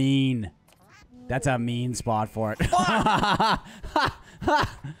 that's mean. That's a mean spot for it.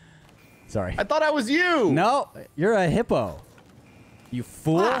 Sorry. I thought I was you. No, you're a hippo. You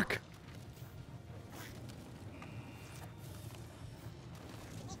fool. Fuck.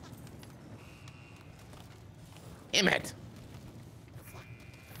 Damn it.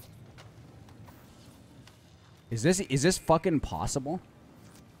 Is this fucking possible?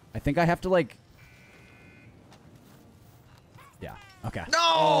 I think I have to like. Yeah. Okay. No.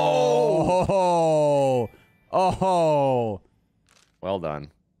 Oh. Oh. Well done.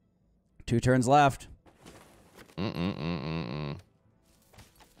 2 turns left. Mm.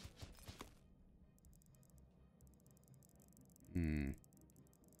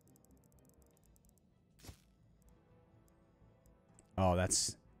 Oh,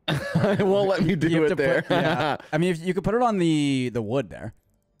 that's. It won't let me do it there. Yeah. I mean, if you could put it on the wood there,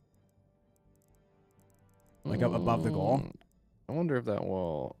 like up above the goal. I wonder if that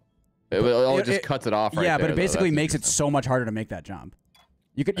will. It just cuts it off. Right yeah, there, but it basically makes it so much harder to make that jump.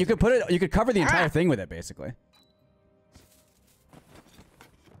 You could put it. You could cover the entire thing with it, basically.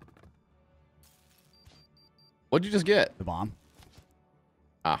 What'd you just get? The bomb.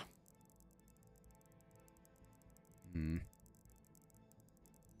 Ah. Hmm.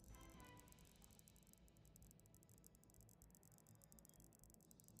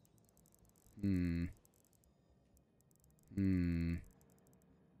 Hmm. Hmm.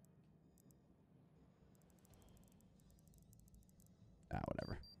 Ah,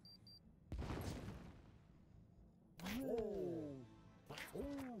 whatever.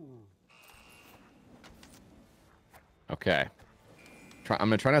 Okay. I'm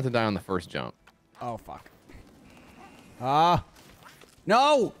gonna try not to die on the first jump. Oh fuck. Ah.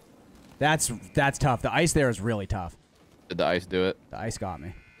 No. That's tough. The ice there is really tough. Did the ice do it? The ice got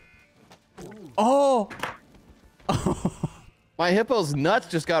me. Oh! My hippo's nuts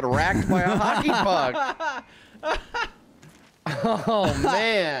just got racked by a hockey puck. Oh,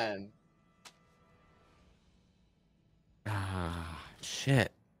 man. Ah,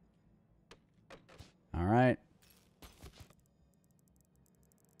 shit. All right.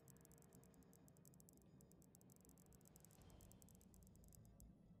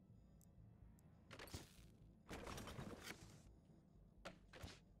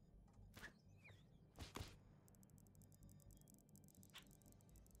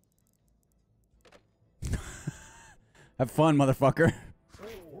 Have fun, motherfucker.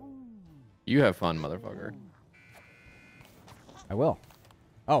 You have fun, motherfucker. I will.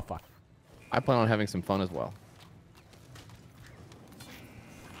 Oh, fuck. I plan on having some fun as well.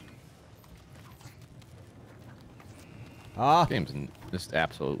 Ah. Game's just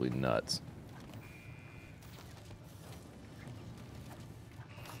absolutely nuts.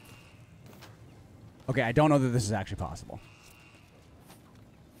 Okay, I don't know that this is actually possible.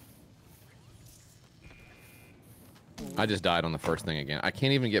 I just died on the first thing again. I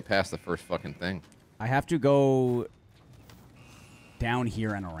can't even get past the first fucking thing. I have to go down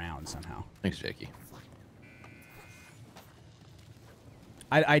here and around somehow. Thanks, Jakey.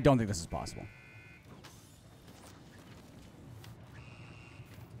 I don't think this is possible.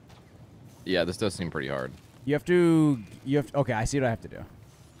 Yeah, this does seem pretty hard. You have to... Okay, I see what I have to do.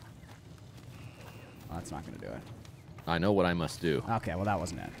 Oh, that's not going to do it. I know what I must do. Okay, well, that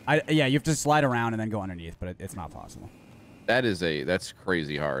wasn't it. Yeah, you have to slide around and then go underneath, but it's not possible. That's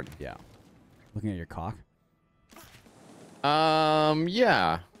crazy hard. Yeah. Looking at your cock?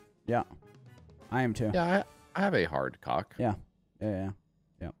 Yeah. Yeah. I am too. Yeah, I have a hard cock. Yeah. Yeah.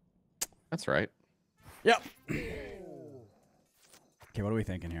 That's right. Yep. Okay, what are we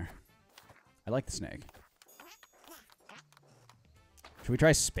thinking here? I like the snake. Should we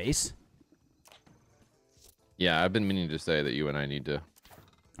try space? Yeah, I've been meaning to say that you and I need to.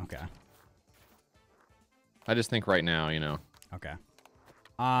 Okay. I just think right now, you know. Okay.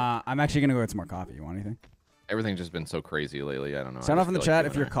 I'm actually gonna go get some more coffee. You want anything? Everything's just been so crazy lately. I don't know. Sound off in the chat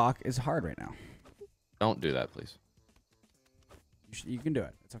if your cock is hard right now. Don't do that, please. You can do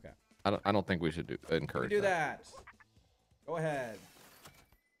it. It's okay. I don't think we should encourage do that. Go ahead.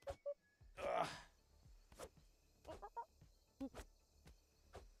 Ugh.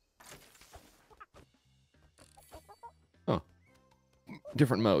 Oh.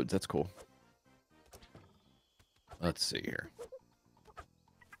 Different modes. That's cool. Let's see here.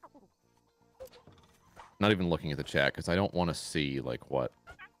 Not even looking at the chat because I don't want to see like what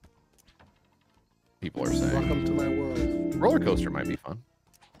people are saying. Welcome to my world. Roller coaster might be fun.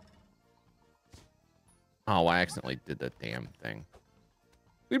 Oh, I accidentally did the damn thing.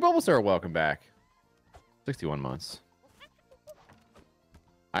 We Bulbasaur, welcome back. 61 months.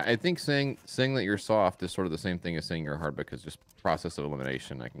 I think saying that you're soft is sort of the same thing as saying you're hard because just process of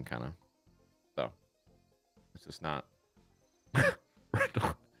elimination, I can kind of... So, it's just not...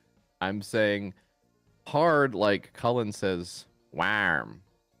 I'm saying hard like Cullen says warm.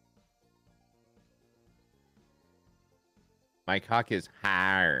 My cock is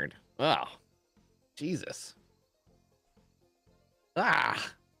hard. Oh, Jesus.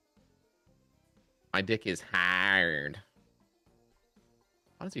 Ah. My dick is hard.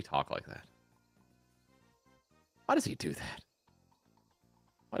 Why does he talk like that? Why does he do that?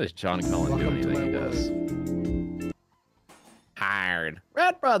 Why does John Cullen do anything he does? Hard.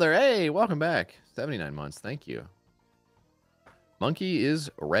 Rat Brother, hey, welcome back. 79 months, thank you. Monkey is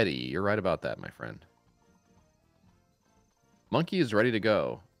ready. You're right about that, my friend. Monkey is ready to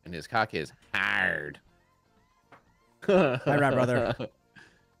go, and his cock is hard. Hi, Rat Brother.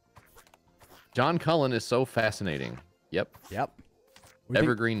 John Cullen is so fascinating. Yep. Yep.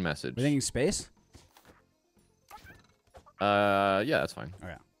 Evergreen message. We're thinking space? Yeah, that's fine.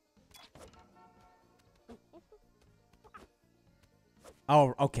 Okay.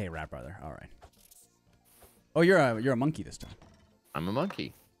 Oh, okay, Rat Brother. All right. Oh, you're a monkey this time. I'm a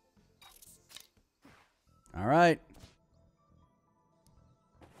monkey. All right.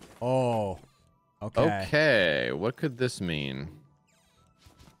 Oh. Okay. Okay, what could this mean?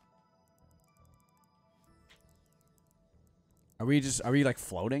 Are we like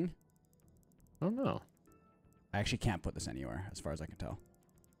floating? I don't know. I actually can't put this anywhere as far as I can tell.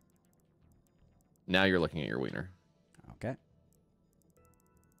 Now you're looking at your wiener. Okay.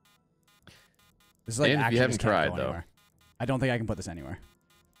 This is like And if actually you haven't just can't tried, go though. anywhere. I don't think I can put this anywhere.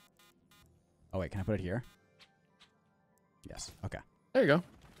 Oh wait, can I put it here? Yes. Okay. There you go.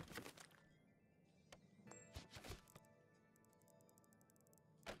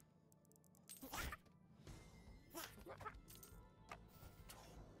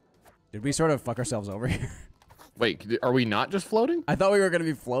 Did we sort of fuck ourselves over here? Wait, are we not just floating? I thought we were going to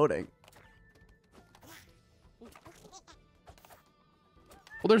be floating.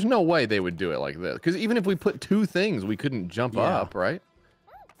 Well, there's no way they would do it like this. Because even if we put 2 things, we couldn't jump up, right?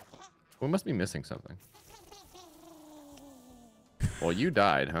 We must be missing something. Well, you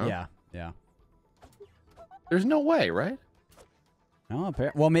died, huh? Yeah, yeah. There's no way, right? No,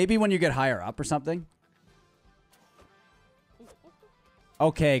 well, maybe when you get higher up or something.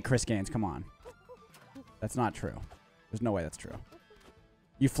 Okay, Chris Gaines, come on. That's not true. There's no way that's true.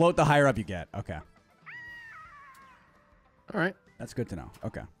 You float the higher up you get. Okay. All right. That's good to know.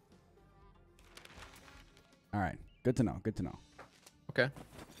 Okay. All right. Good to know. Good to know. Okay.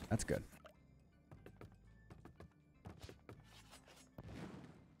 That's good.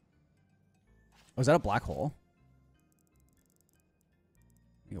 Was that a black hole?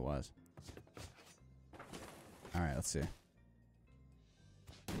 I think it was. All right, let's see.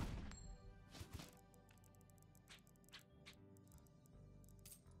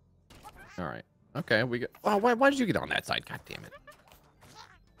 All right. Okay, we get. Oh, why did you get on that side? God damn it.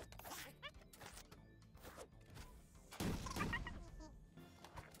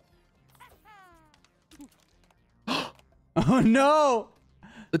 Oh no!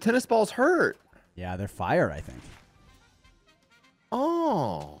 The tennis ball's hurt. Yeah, they're fire, I think.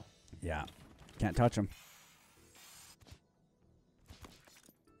 Oh. Yeah. Can't touch them.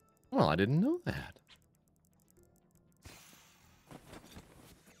 Well, I didn't know that.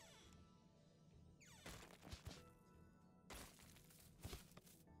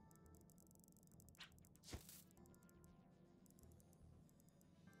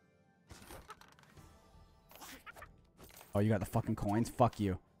 Oh, you got the fucking coins? Fuck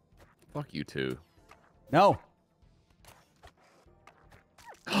you. Fuck you too. No.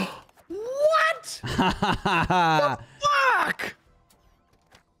 What? The fuck?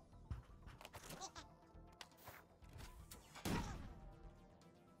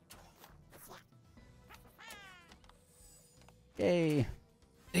 Yay.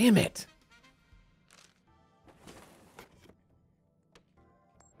 Damn it.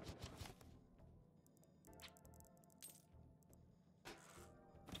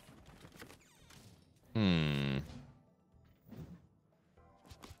 Hmm.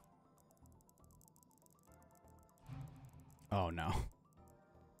 Oh no.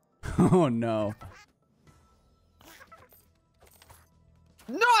 Oh no.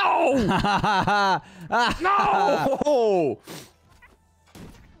 No! No!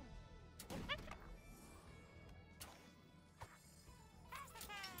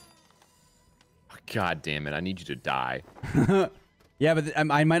 God damn it, I need you to die. Yeah, but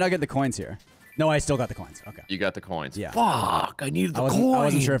I might not get the coins here. No, I still got the coins. Okay. You got the coins. Yeah. Fuck, I needed the coins. I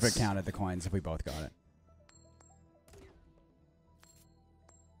wasn't sure if it counted the coins if we both got it.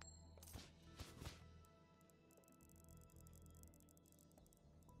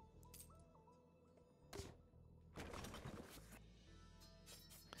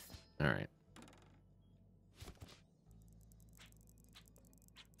 All right.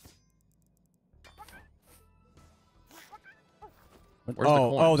 Where's the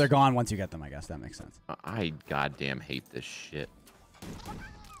coins? Oh, they're gone once you get them, I guess. That makes sense. I goddamn hate this shit.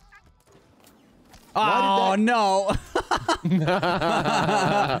 Oh, no.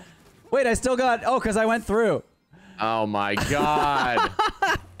 Wait, I still got... Oh, because I went through. Oh, my God.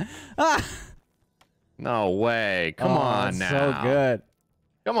 No way. Come on now. So good.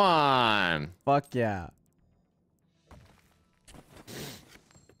 Come on. Fuck yeah.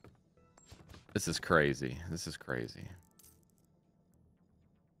 This is crazy. This is crazy.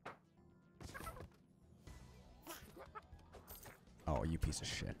 Oh, you piece of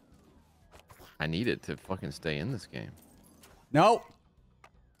shit. I need it to fucking stay in this game. No.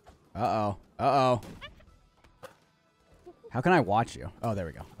 Uh-oh. Uh-oh. How can I watch you? Oh, there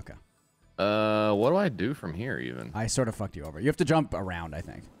we go. Okay. What do I do from here even? I sort of fucked you over. You have to jump around, I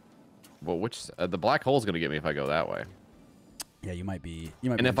think. Well, which the black hole's gonna get me if I go that way. Yeah, you might be. You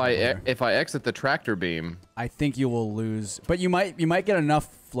might. And if I exit the tractor beam, I think you will lose. But you might get enough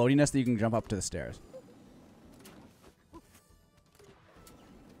floatiness that you can jump up to the stairs.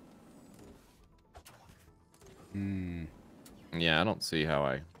 Hmm. Yeah, I don't see how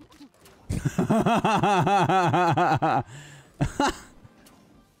I.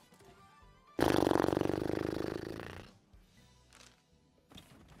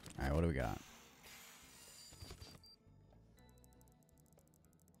 All right, what do we got?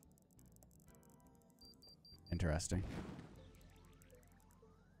 Interesting.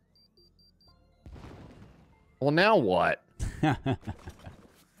 Well, now what?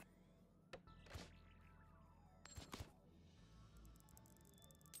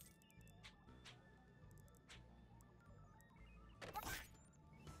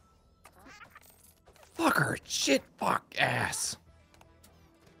 Fucker. Shit. Fuck. Ass.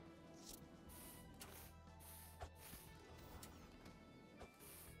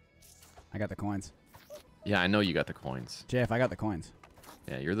 I got the coins. Yeah, I know you got the coins. JF, I got the coins.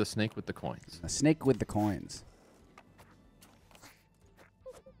 Yeah, you're the snake with the coins. A snake with the coins.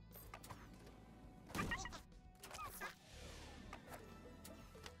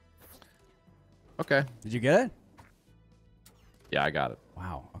 Okay. Did you get it? Yeah, I got it.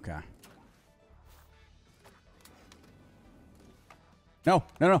 Wow. Okay. No.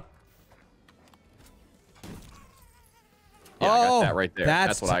 No. Yeah, I got that right there.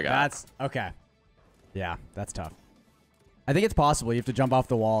 That's what I got. That's okay. Yeah, that's tough. I think it's possible. You have to jump off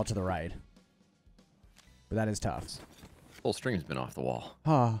the wall to the right. But that is tough. The whole string's been off the wall.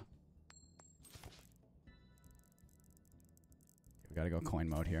 Ah. We gotta go coin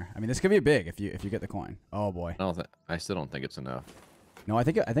mode here. I mean, this could be big if you get the coin. Oh boy. I still don't think it's enough. No, I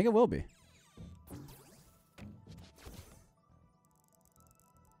think it will be.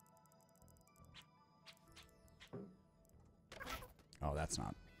 Oh, that's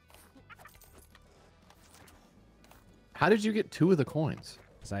not. How did you get 2 of the coins?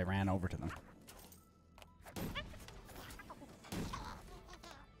 Because I ran over to them.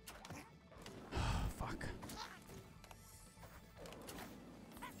 Fuck.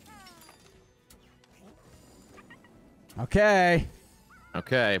 Okay.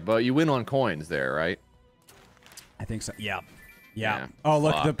 Okay, but you win on coins there, right? I think so. Yeah. Yeah. Oh,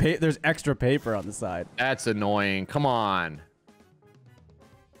 look, Fuck. There's extra paper on the side. That's annoying. Come on.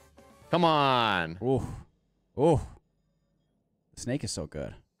 Come on. Ooh. Ooh. The snake is so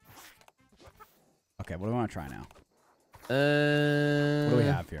good. Okay, what do we want to try now? What do we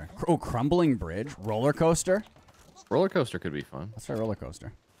have here? Oh, crumbling bridge, roller coaster. Roller coaster could be fun. Let's try roller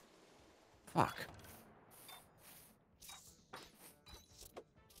coaster. Fuck.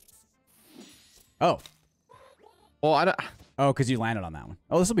 Oh. Well, I don't. Oh, because you landed on that one.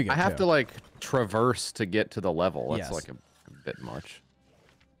 Oh, this will be good. I have to like traverse to get to the level. That's Yes. like a bit much.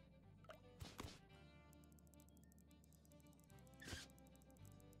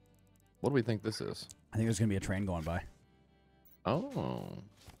 What do we think this is? I think there's gonna be a train going by. Oh.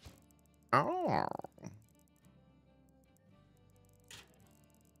 Oh.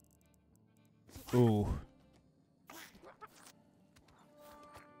 Ooh.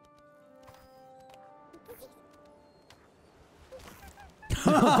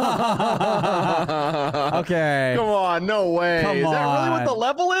 Okay. Come on, no way. Come is that really what on. the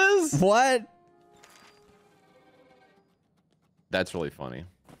level is? What? That's really funny.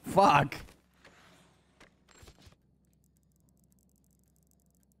 Fuck.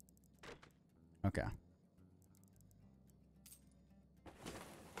 Okay.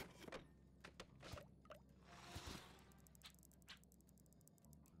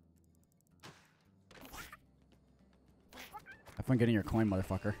 Have fun getting your coin,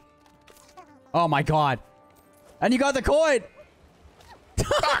 motherfucker. Oh my god. And you got the coin!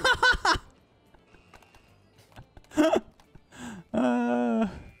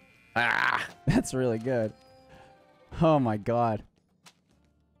 That's really good. Oh my god.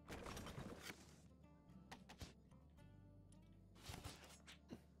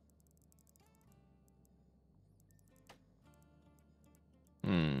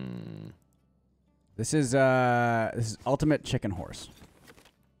 This is ultimate chicken horse.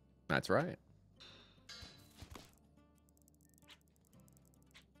 That's right.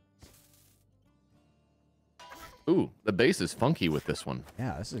 Ooh, the bass is funky with this one.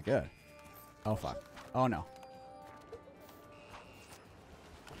 Yeah, this is good. Oh fuck. Oh no.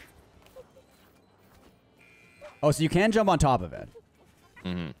 Oh, so you can jump on top of it.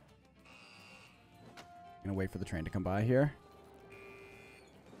 Mm-hmm. Gonna wait for the train to come by here.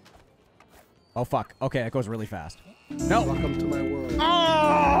 Oh fuck. Okay, it goes really fast. No. Welcome to my world.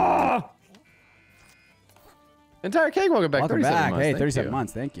 Oh! Entire cake, welcome back. Welcome 37 back. months. Hey, Thank 37 you.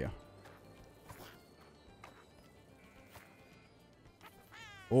 months. Thank you.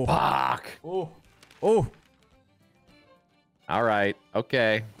 Oh. Fuck. Oh. Oh. All right.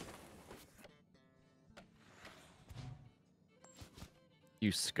 Okay.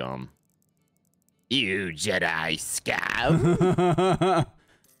 You scum. You Jedi scum.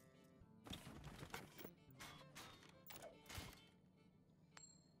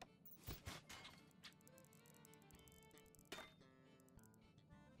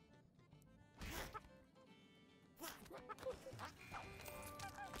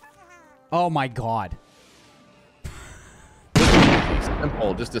 Oh my god.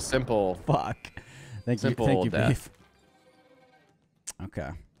 Simple, just a simple. Fuck. Thank you, death. Beef. Okay.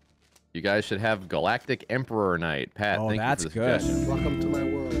 You guys should have Galactic Emperor Night. Pat, Oh, thank that's you for the good. suggestion. Welcome to my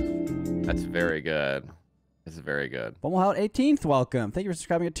world. That's very good. This is very good. Bummel 18th, welcome. Thank you for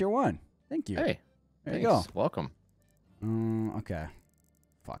subscribing at tier 1. Thank you. Hey. There you go. Welcome. Okay.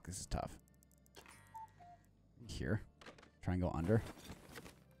 Fuck, this is tough. Here. Try and go under.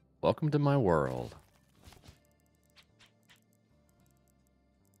 Welcome to my world.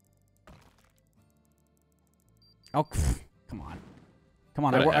 Oh, come on. Come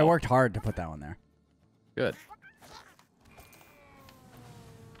on, I worked hard to put that one there. Good.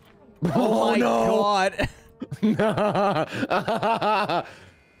 Oh, my God.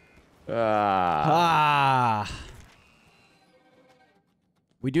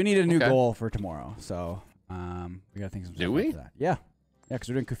 We do need a new goal for tomorrow, so we gotta think some stuff for that. Yeah, because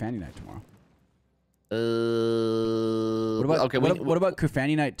we're doing Kufani night tomorrow. What about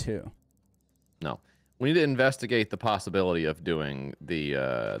Kufani night 2? No, we need to investigate the possibility of doing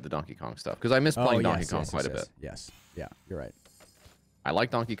the Donkey Kong stuff because I miss playing Donkey Kong quite a bit. Yes, yeah, you're right. I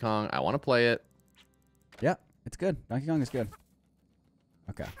like Donkey Kong. I want to play it. Yeah, it's good. Donkey Kong is good.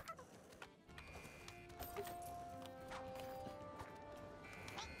 Okay.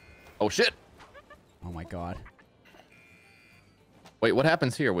 Oh, shit. Oh, my God. Wait, what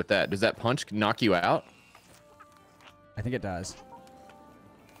happens here with that? Does that punch knock you out? I think it does.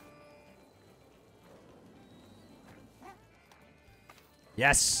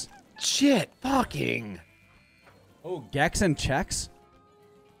 Yes. Shit. Fucking. Oh, Gex and checks?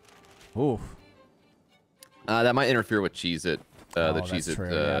 Oof. That might interfere with Cheez-It. The Cheez-It.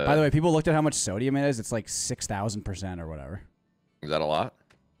 Yeah. By the way, people looked at how much sodium it is. It's like 6,000% or whatever. Is that a lot?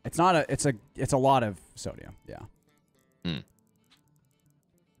 It's not a. It's a lot of sodium. Yeah.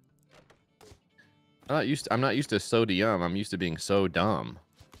 I'm not used to sodium. I'm used to being so dumb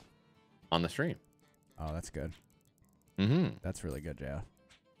on the stream. Oh, that's good. Mm-hmm. That's really good, Jeff.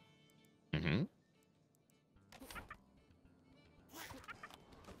 Mm-hmm.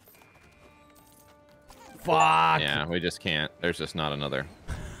 Fuck. Yeah, we just can't. There's just not another.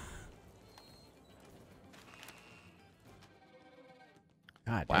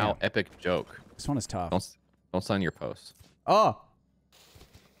 God wow, damn. epic joke. This one is tough. Don't sign your post. Oh.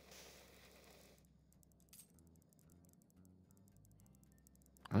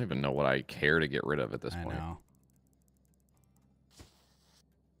 I don't even know what I care to get rid of at this point. I know.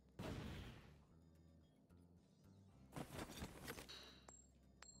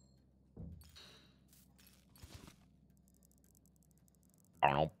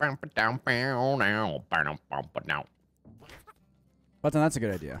 Button, that's a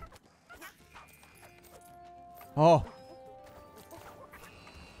good idea. Oh.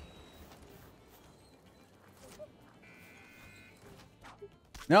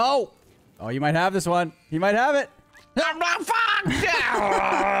 No. Oh, you might have this one. He might have it. That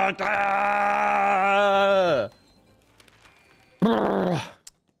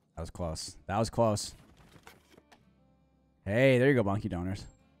was close. That was close. Hey, there you go, Bonky Donors.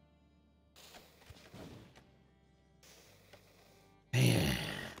 Man.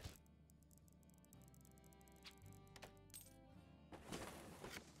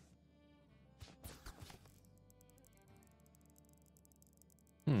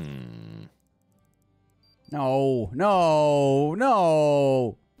 No, no,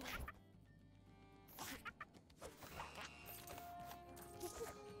 no.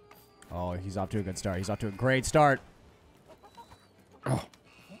 Oh, he's off to a good start. He's off to a great start. Oh.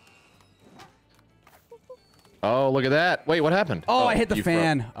 Oh, look at that. Wait, what happened? Oh, I hit the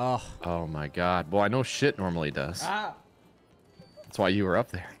fan. Oh. Oh, my God. Well, I know shit normally does. Ah. That's why you were up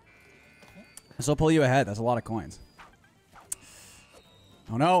there. This will pull you ahead. That's a lot of coins.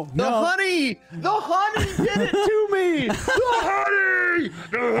 Oh, no. The honey! The honey did it to me! The honey!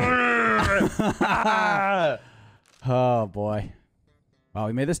 Oh, boy. Wow,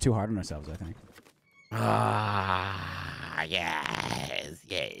 we made this too hard on ourselves, I think.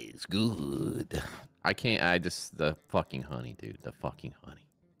 Yes, good. I can't, the fucking honey, dude. The fucking honey.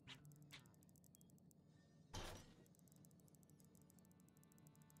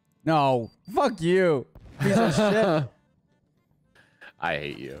 No. Fuck you. Piece of shit. I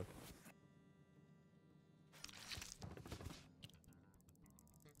hate you.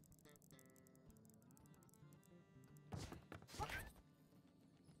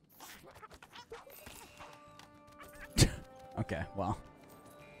 Okay, well.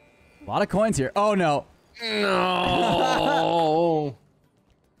 A lot of coins here. Oh, no. No.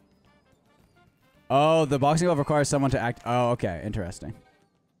 Oh, the boxing glove requires someone to act. Oh, okay. Interesting.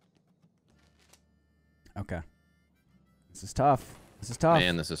 Okay. This is tough. This is tough.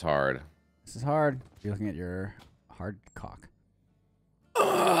 Man, this is hard. This is hard. You're looking at your hard cock.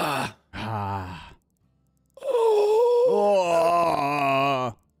 Ah.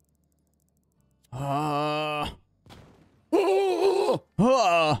 Oh.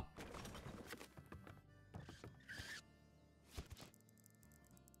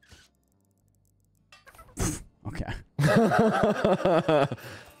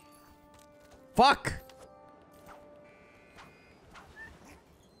 Fuck.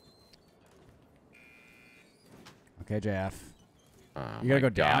 Okay, JF. You gotta go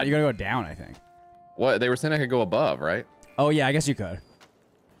down. You gotta go down, I think. What? They were saying I could go above, right? Oh, yeah, I guess you could.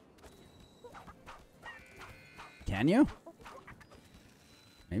 Can you?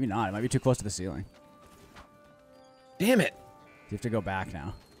 Maybe not. It might be too close to the ceiling. Damn it. You have to go back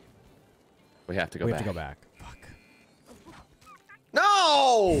now. We have to go back. We have to go back. Fuck.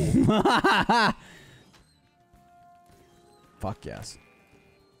 No! Fuck yes.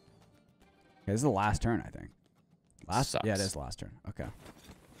 Okay, this is the last turn, I think. Last? Sucks. Yeah, it is the last turn. Okay.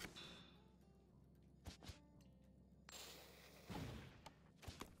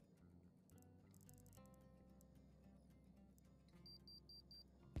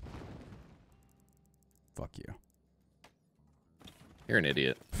 Fuck you. You're an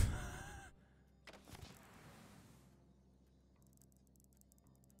idiot.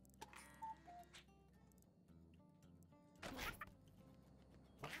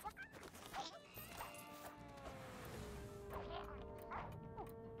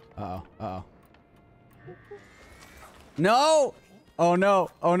 Uh-oh. Uh-oh. No! Oh, no.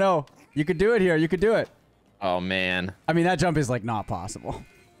 Oh, no. You could do it here. You could do it. Oh, man. I mean, that jump is, like, not possible.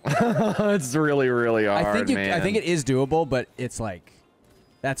 It's really, really hard, man. I think it is doable, but it's, like,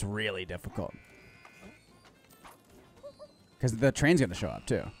 that's really difficult. Because the train's going to show up,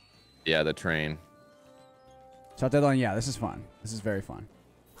 too. Yeah, the train. Shot Deadline, yeah, this is fun. This is very fun.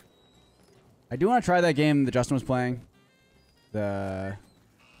 I do want to try that game that Justin was playing. The...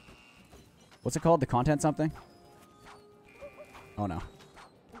 What's it called? The content something? Oh, no.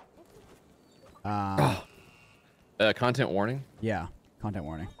 Content warning? Yeah, content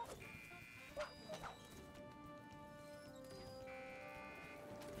warning.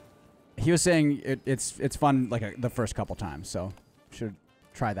 He was saying it's fun like the first couple times, so should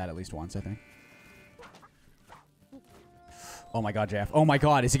try that at least once, I think. Oh my god, Jeff. Oh my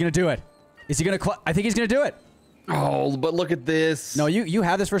god, is he gonna do it? Is he gonna I think he's gonna do it. Oh, but look at this. No, you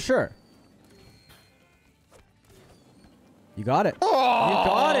have this for sure. You got it. Oh! You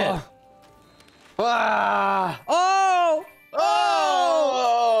got it. Ah! Oh! Oh!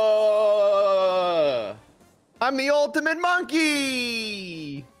 I'm the ultimate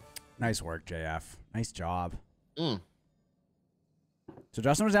monkey! Nice work, JF. Nice job. Mm. So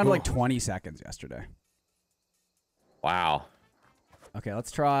Justin was down to like 20 seconds yesterday. Wow. Okay,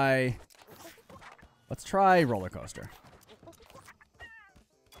 let's try roller coaster.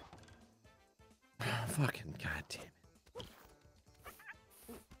 Fucking goddamn it.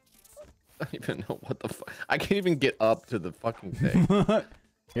 I don't even know what the fuck. I can't even get up to the fucking thing.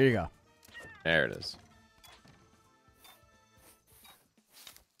 Here you go. There it is.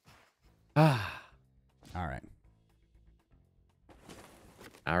 Ah. All right.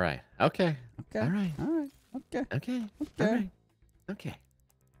 All right. Okay. Okay. All right. All right. Okay. Okay. Okay. All right. Okay.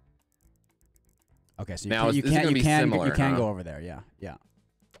 Okay. So Now, you this is gonna be similar, you can huh? go over there. Yeah. Yeah.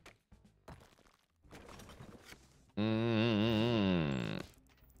 Mm.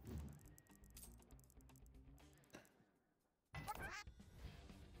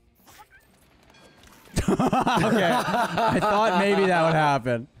 Okay. I thought maybe that would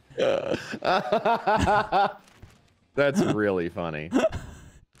happen. That's really funny.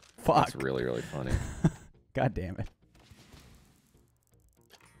 Fuck. That's really, really funny. God damn it.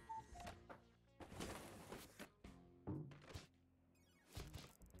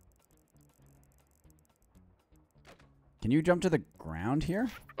 Can you jump to the ground here?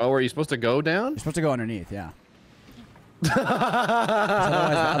 Oh, are you supposed to go down? You're supposed to go underneath, yeah.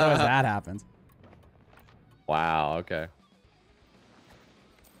 otherwise that happens. Wow, okay.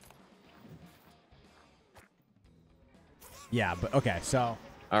 Yeah, but okay, so.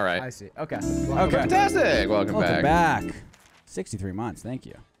 All right. I see. Okay. Okay. Fantastic. Welcome back. 63 months. Thank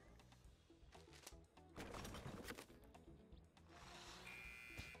you.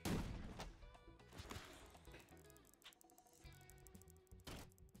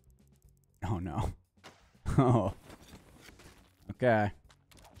 Oh no. Oh. Okay.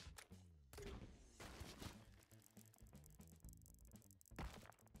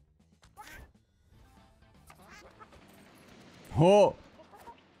 Oh.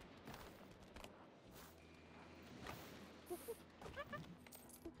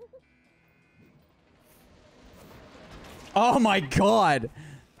 Oh my god.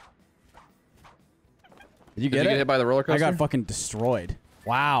 Did you get it? Did you get hit by the roller coaster? I got fucking destroyed.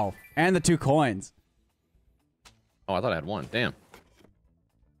 Wow. And the 2 coins. Oh, I thought I had one. Damn.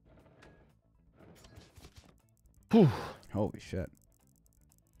 Whew. Holy shit.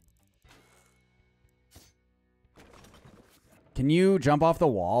 Can you jump off the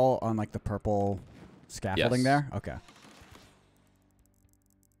wall on like the purple scaffolding there? Okay.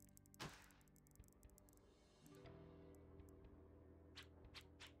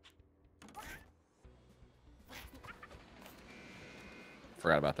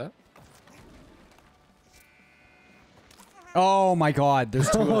 Forgot about that. Oh my God! There's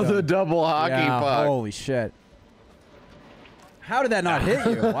two of them. The double hockey puck. Holy shit! How did that not hit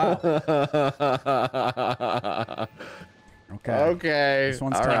you? Wow. Okay. Okay. This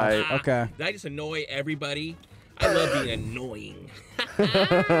one's all tough. right. Okay. Did I just annoy everybody? I love being annoying.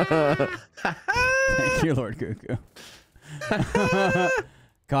 Thank you, Lord Cuckoo.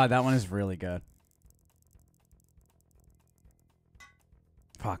 God, that one is really good.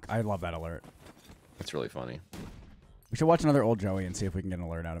 Fuck, I love that alert. It's really funny. We should watch another old Joey and see if we can get an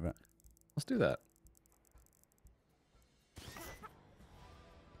alert out of it. Let's do that.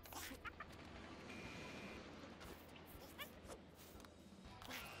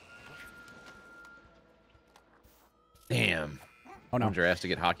 Damn. Oh no. Wanted your ass to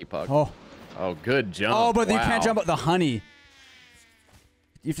get hockey puck. Oh. Oh, good jump. Oh, but you can't Wow. jump up the honey.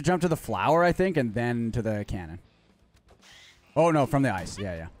 You have to jump to the flower, I think, and then to the cannon. Oh no, from the ice.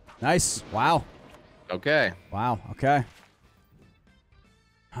 Yeah, yeah. Nice. Wow. Okay. Wow. Okay.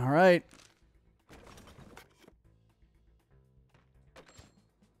 All right.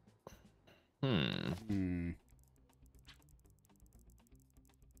 Hmm.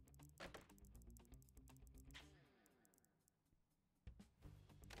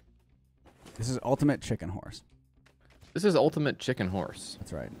 This is ultimate chicken horse. This is ultimate chicken horse.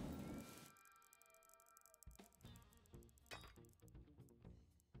 That's right.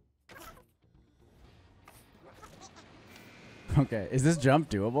 Okay, is this jump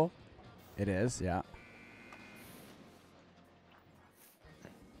doable? It is, yeah.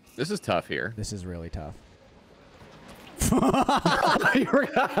 This is tough here. This is really tough. You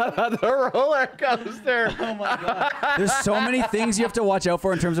forgot about the roller coaster. Oh my God. There's so many things you have to watch out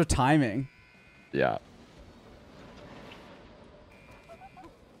for in terms of timing. Yeah.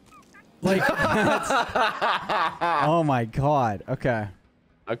 Like, oh my God. Okay.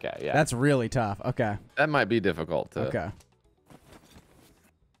 Okay, yeah. That's really tough. Okay. That might be difficult to... Okay.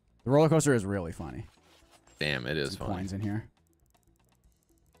 The roller coaster is really funny. Damn, it is Some funny. coins in here.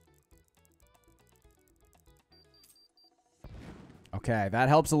 Okay, that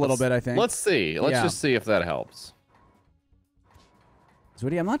helps a little bit, I think. Let's see. Let's just see if that helps.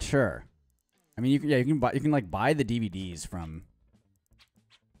 Zwoody, I'm not sure. I mean, you can buy the DVDs from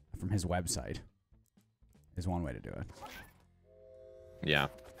his website. Is one way to do it. Yeah.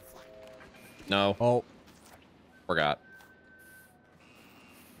 No. Oh. Forgot.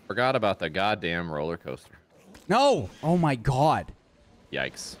 Forgot about the goddamn roller coaster. No! Oh my God.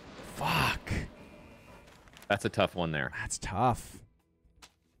 Yikes. Fuck. That's a tough one there. That's tough.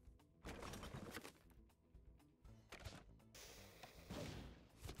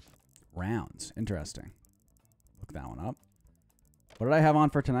 Rounds. Interesting. Look that one up. What did I have on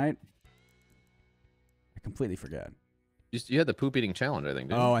for tonight? I completely forget. You had the poop eating challenge, I think,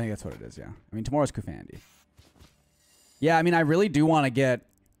 didn't you? Oh, I think that's what it is, yeah. I mean, tomorrow's Kufandi. Yeah, I mean, I really do want to get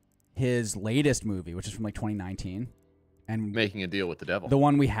his latest movie, which is from like 2019. And Making a Deal with the Devil. the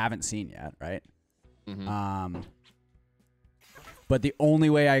one we haven't seen yet, right? Mm-hmm. But the only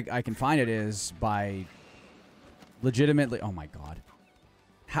way I can find it is by legitimately... Oh, my God.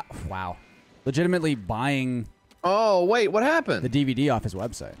 Wow. Legitimately buying... Oh, wait, what happened? The DVD off his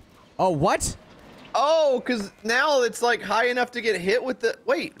website. Oh, what? Oh, because now it's like high enough to get hit with the...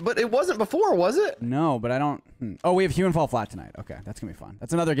 Wait, but it wasn't before, was it? No, but I don't... Oh, we have Human Fall Flat tonight. Okay, that's going to be fun.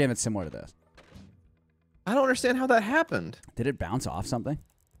 That's another game that's similar to this. I don't understand how that happened. Did it bounce off something?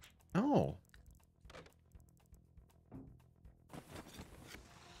 No.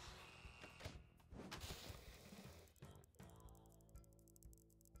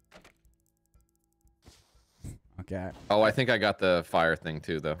 Okay. Oh, I think I got the fire thing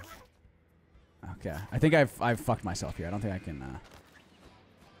too, though. Okay. I think I've fucked myself here. I don't think I can...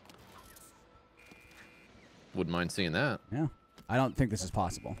 Wouldn't mind seeing that. Yeah. I don't think this is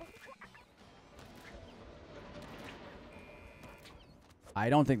possible. I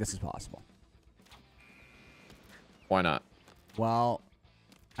don't think this is possible. Why not? Well,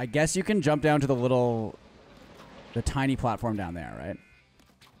 I guess you can jump down to the tiny platform down there, right?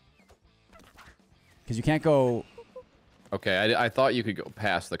 Because you can't go... Okay, I thought you could go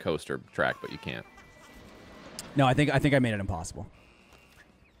past the coaster track, but you can't. No, I think I made it impossible.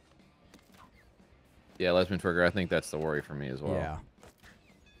 Yeah, Lesbian Trigger, I think that's the worry for me as well. Yeah.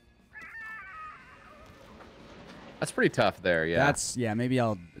 That's pretty tough there, yeah. Yeah, maybe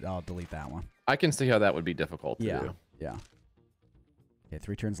I'll delete that one. I can see how that would be difficult to Yeah. do. Yeah. Okay,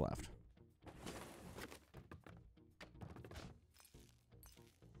 3 turns left.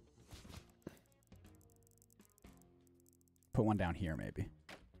 Put one down here, maybe.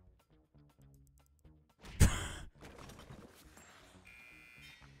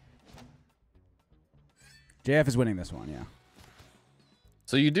 JF is winning this one, yeah.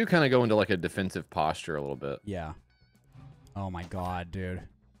 So you do kind of go into like a defensive posture a little bit. Yeah. Oh my god, dude.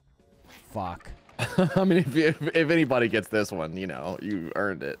 Fuck. I mean, if anybody gets this one, you know, you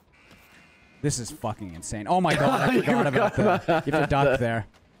earned it. This is fucking insane. Oh my god, I forgot about that. You have to duck there.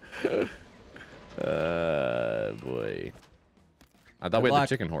 Boy. I thought we had the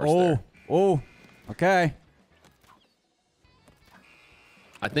chicken horse there. Oh, okay.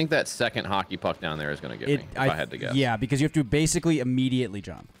 I think that second hockey puck down there is going to get me, if I had to guess. Yeah, because you have to basically immediately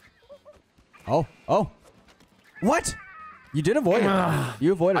jump. Oh. What? You did avoid it.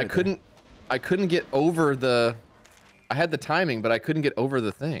 You avoided it. I couldn't get over the... I had the timing, but I couldn't get over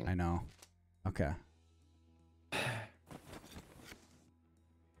the thing. I know. Okay.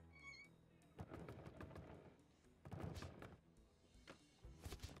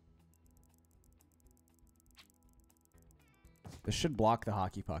 This should block the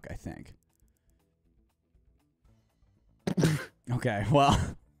hockey puck, I think. Okay, well.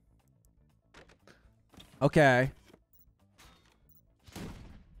 Okay.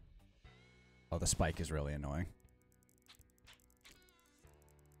 Oh, the spike is really annoying.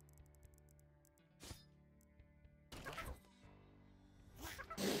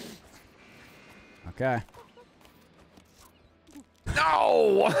 Okay.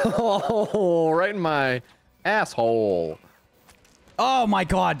 No! Right in my asshole. Oh my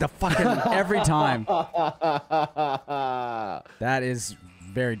god, the fucking every time. That is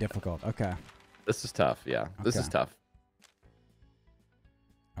very difficult. Okay. This is tough, yeah. This is tough.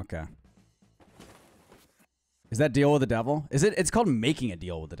 Okay. Is that Deal with the Devil? Is it? It's called Making a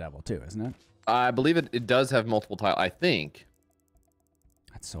Deal with the Devil too, isn't it? I believe it does have multiple titles, I think.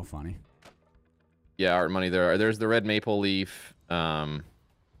 That's so funny. Yeah, Art Money there. There's the Red Maple Leaf. The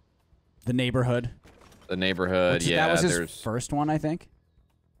Neighborhood. The Neighborhood, yeah. That was his first one, I think.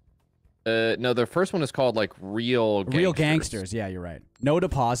 No, the first one is called like Real Gangsters. Real Gangsters, yeah, you're right. No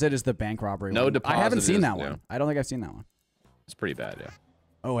Deposit is the bank robbery No one. Deposit I haven't seen is, that yeah. one. I don't think I've seen that one. It's pretty bad, yeah.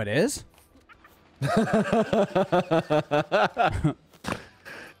 Oh, it is?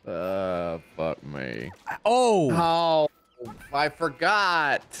 Fuck me. Oh! Oh, I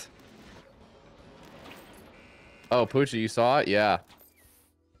forgot. Oh, Poochie, you saw it? Yeah.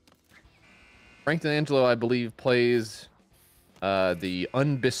 Frank D'Angelo, I believe, plays the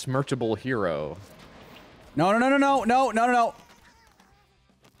unbesmirchable hero. No.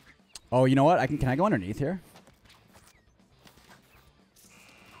 Oh, you know what? Can I go underneath here?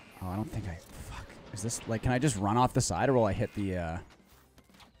 Oh, I don't think I... Fuck. Is this... Like, can I just run off the side, or will I hit the...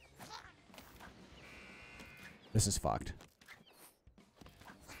 This is fucked.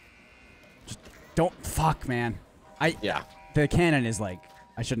 Just don't... Fuck, man. Yeah. The cannon is like...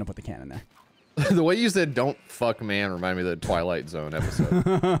 I shouldn't have put the cannon there. The way you said "don't fuck man" reminded me of the Twilight Zone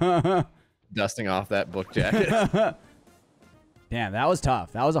episode. Dusting off that book jacket. Damn, that was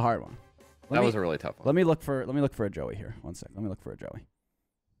tough. That was a hard one. That was a really tough one. Let me look for a Joey here. One sec. Let me look for a Joey.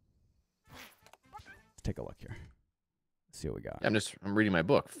 Let's take a look here. Let's see what we got. I'm reading my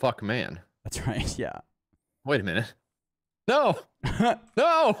book. Fuck man. That's right. Yeah. Wait a minute. No.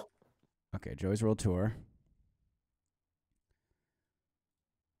 No. Okay, Joey's World Tour.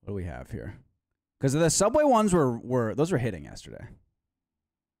 What do we have here? Because the Subway ones those were hitting yesterday.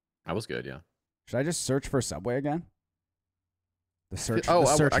 That was good, yeah. Should I just search for Subway again? The search. Oh,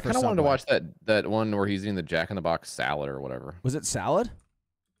 the search I for kind of wanted to Subway. watch that one where he's eating the Jack in the Box salad or whatever. Was it salad?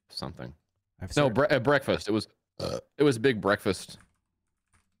 Something. No, breakfast. It was big breakfast.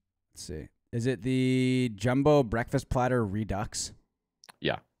 Let's see. Is it the Jumbo Breakfast Platter Redux?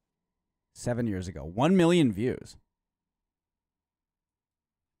 Yeah. 7 years ago. 1 million views.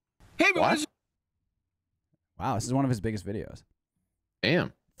 Hey, what? Wow, this is one of his biggest videos.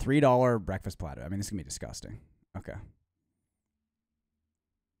 Damn. $3 breakfast platter. I mean, this is going to be disgusting. Okay.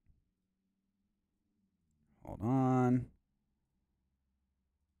 Hold on.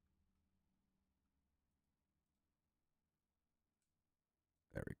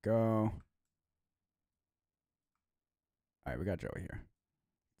 There we go. All right, we got Joey here.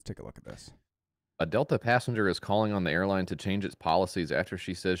 Let's take a look at this. A Delta passenger is calling on the airline to change its policies after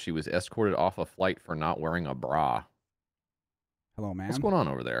she says she was escorted off a flight for not wearing a bra. Hello, ma'am. What's going on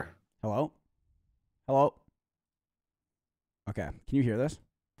over there? Hello? Hello? Okay, can you hear this?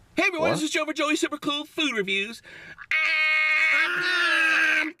 Hey everyone, this is Joe for Joey's Super Cool Food Reviews.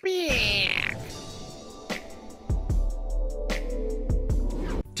 I'm back.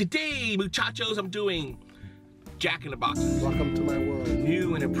 Today, muchachos, I'm doing Jack in the Box. Welcome to my world.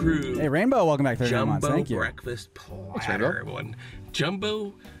 New and improved. Hey, Rainbow, welcome back. 39 months. Jumbo Thank you. breakfast platter, everyone.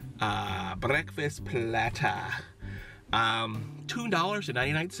 Jumbo breakfast platter.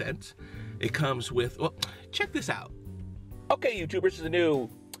 $2.99. It comes with, well, check this out. Okay, YouTubers, this is a new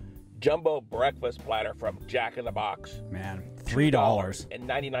jumbo breakfast platter from Jack in the Box. Man,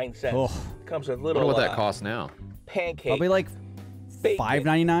 $3.99. Oh. It comes with little. What would that cost now? Pancakes. Probably like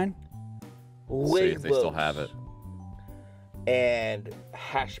 $5.99. See if they still have it. And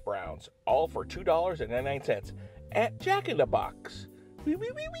hash browns, all for $2.99 at Jack in the Box. Wee, wee,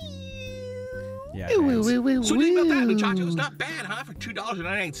 wee, wee. Yeah. So what do you think about that, muchachos? Not bad, huh? For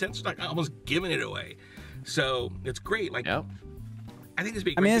 $2.99, like almost giving it away. So it's great. Like, I think this.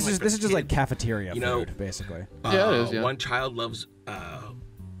 I mean, this is just like cafeteria food, basically. Yeah, it is. Yeah. One child loves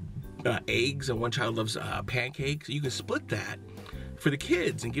eggs, and one child loves pancakes. You can split that for the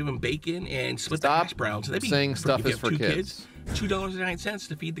kids and give them bacon and split the hash browns. That'd be saying stuff is for kids. $2.09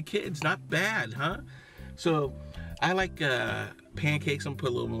 to feed the kids. Not bad, huh? So I like pancakes. I'm gonna put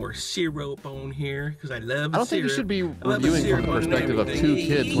a little more syrup on here because I love. I don't think you should be reviewing from the perspective of 2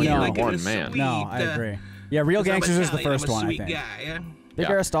 kids when you're one man. No, I agree. Yeah, Real Gangsters is the first one, I think. Big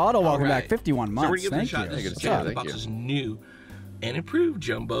Aristotle, welcome back. 51 months. Thank you. The box is new and improved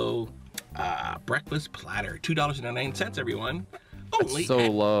jumbo breakfast platter. $2.99, everyone. That's so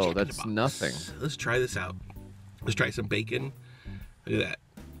low. That's nothing. Let's try this out. Let's try some bacon. Look at that.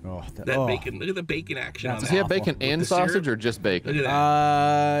 Oh, that bacon. Look at the bacon action. Does he have bacon and sausage or just bacon? Look at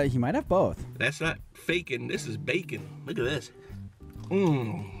that. He might have both. That's not faking. This is bacon. Look at this.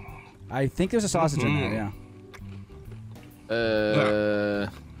 I think there's a sausage in there, yeah.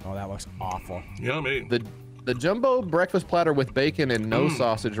 Oh, that looks awful. Yummy. The jumbo breakfast platter with bacon and no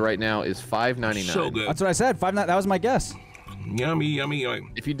sausage right now is $5.99. So good. That's what I said. That was my guess. Yummy, yummy, yummy.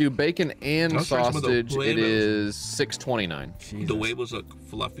 If you do bacon and sausage, it is $6.29. The huevos look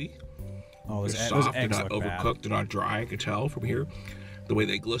fluffy. Oh, they're soft. They're not overcooked. They're not dry. I can tell from here. The way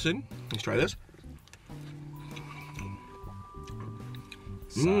they glisten. Let's try this.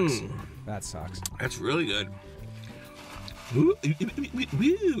 Sucks. That sucks. That's really good. Ooh,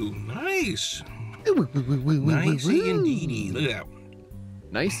 nice. Nicey indeedy. Look at that.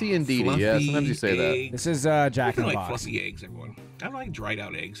 Nicey indeedy. Yeah, sometimes you say that. This is Jack in the Box. Fluffy eggs, everyone. I don't like dried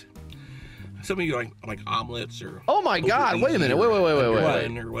out eggs. Some of you like omelets or. Oh my God! Wait a minute! Wait!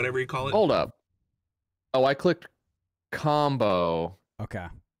 Or whatever you call it. Hold up. Oh, I clicked combo. Okay.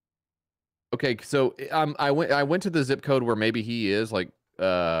 Okay, so I went to the zip code where maybe he is like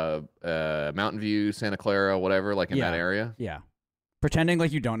Mountain View, Santa Clara, whatever, like in that area. Yeah. Pretending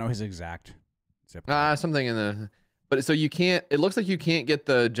like you don't know his exact zip code. Something in the. But so you can't. It looks like you can't get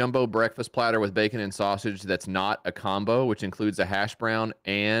the jumbo breakfast platter with bacon and sausage. That's not a combo, which includes a hash brown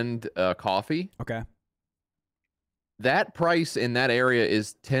and coffee. Okay. That price in that area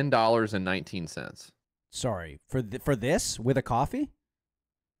is $10.19. Sorry for this with a coffee.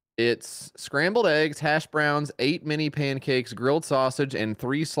 It's scrambled eggs, hash browns, 8 mini pancakes, grilled sausage, and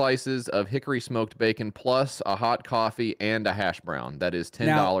 3 slices of hickory smoked bacon, plus a hot coffee and a hash brown. That is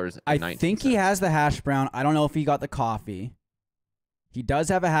 $10.19. I think he has the hash brown. I don't know if he got the coffee. He does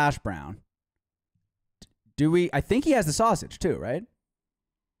have a hash brown. I think he has the sausage too, right?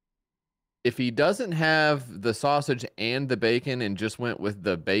 If he doesn't have the sausage and the bacon and just went with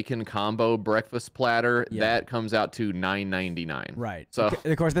the bacon combo breakfast platter, that comes out to $9.99. Right. So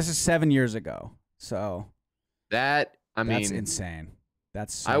of course, this is 7 years ago. So that's insane.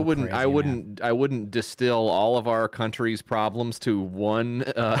 That's so I crazy, I wouldn't distill all of our country's problems to one.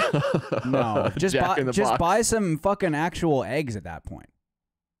 No, just box. buy some fucking actual eggs at that point,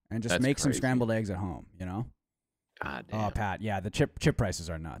 and just make some crazy. scrambled eggs at home. You know. God damn. Oh, Pat. Yeah, the chip prices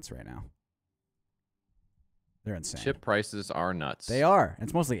are nuts right now. They're insane. Chip prices are nuts. They are.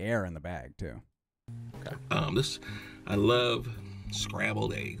 It's mostly air in the bag too. Okay. I love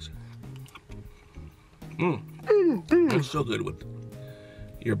scrambled eggs. It's so good with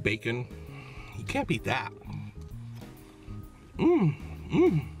your bacon. You can't beat that.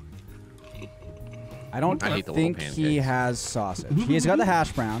 I don't think he has sausage. He's got the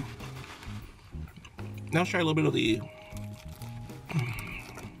hash brown. Now let's try a little bit of the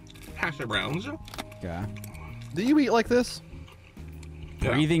hash browns. Yeah. Do you eat like this?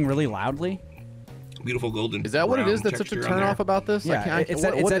 Breathing really loudly. Beautiful golden. Is that what it is that's such a turnoff about this? Yeah, it's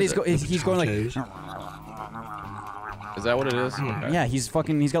that he's going like. Is that what it is? Okay. Yeah, he's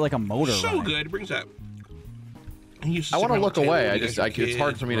got like a motor. So running. good. It brings that. I want to look away. It's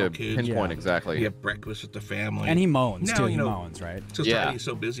hard for me to pinpoint exactly. You have breakfast with the family. And he moans now, too. He moans, right? Society is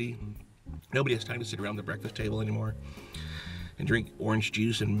so busy. Nobody has time to sit around the breakfast table anymore. and drink orange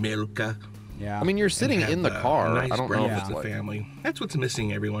juice and milk. Yeah. I mean, you're sitting in the car. Nice I don't know if breakfast it's with like... family. That's what's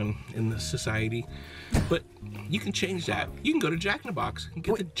missing, everyone, in the society. But you can change that. You can go to Jack in the Box and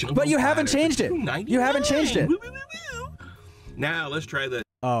get the jumbo But you haven't platter changed for it. $2.99. You haven't changed it. Woo, woo, woo, woo. Now let's try the.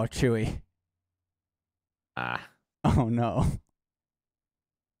 Oh, Chewy. Oh no.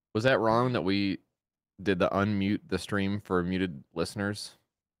 Was that wrong that we did the unmute the stream for muted listeners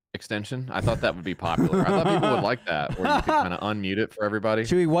extension? I thought that would be popular. I thought people would like that, where you could kind of unmute it for everybody.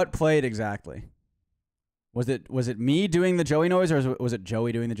 Chewy, what played exactly? Was it me doing the Joey noise, or was it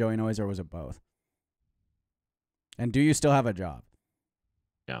Joey doing the Joey noise, or was it both? And do you still have a job?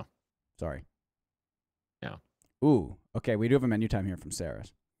 Yeah. Sorry. Yeah. Ooh. Okay, we do have a menu time here from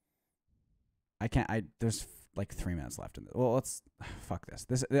Sarah's. There's like 3 minutes left in this. Well, let's fuck this.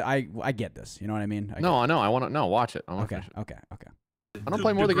 I get this. You know what I mean? No, I know. I want to watch it. I want to finish it. Okay. I don't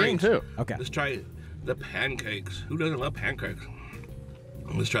play more of the game too. Okay. Let's try the pancakes. Who doesn't love pancakes?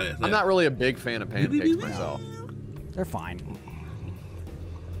 Let's try it. I'm not really a big fan of pancakes myself. They're fine.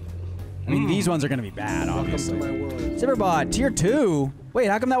 I mean, these ones are gonna be bad, obviously. Cyberbot, tier 2. Wait,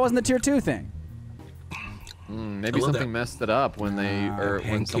 how come that wasn't the tier 2 thing? Maybe something messed it up when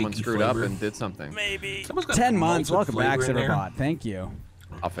when someone screwed up and did something. Maybe. 10 months. Welcome back, Cyberbot. Thank you.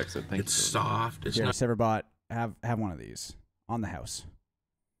 I'll fix it. Thank you. It's soft. It's Here, not. Cyberbot, have one of these on the house.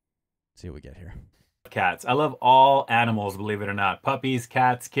 See what we get here. Cats. I love all animals, believe it or not. Puppies,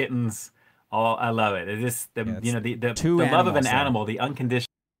 cats, kittens. All I love it. It's just the the love of an animal, the unconditional.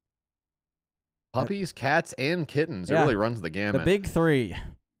 Puppies, cats, and kittens. It really runs the gamut. The big 3.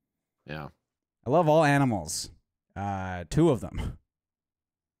 Yeah. I love all animals. 2 of them.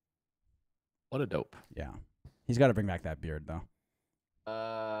 What a dope. Yeah. He's got to bring back that beard, though.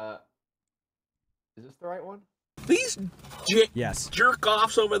 Is this the right one? These yes.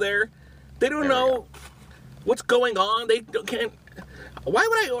 jerk-offs over there, they don't know what's going on. They can't. Why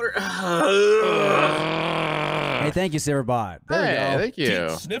would I order? Hey, thank you, Cyberbot. There we go. Thank you.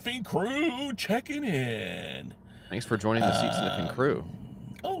 Seat sniffing crew checking in. Thanks for joining the seat sniffing crew.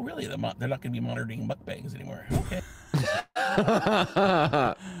 Oh, really? They're not going to be monitoring mukbangs anymore. Okay.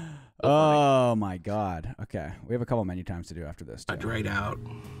 Oh my God. Okay, we have a couple menu times to do after this. I dried out.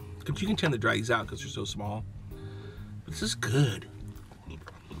 You can tend to dry these out because they're so small. But this is good.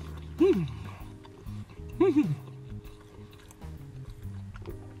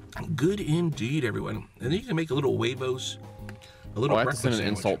 Good indeed, everyone. And then you can make a little huevos, a little I have to breakfast send an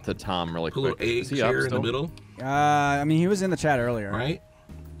sandwich. insult to Tom really Put quick. little eggs Is he up here in the still? middle. I mean, he was in the chat earlier. Right?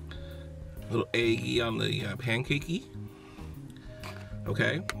 A little eggy on the pancakey.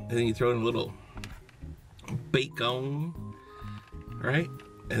 Okay? And then you throw in a little bacon. Right?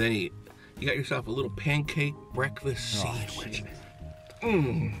 And then you got yourself a little pancake breakfast sandwich.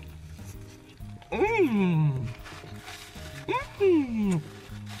 Mmm. Mmm. Mmm.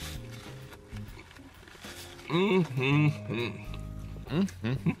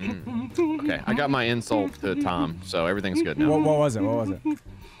 Okay, I got my insult to Tom, so everything's good now. What was it? What was it?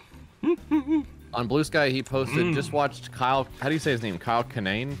 On Blue Sky, he posted, just watched Kyle, how do you say his name? Kyle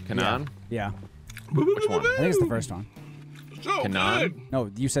Kanan? Kanan? Yeah. Which one? I think it's the first one. So Kanan? good. No,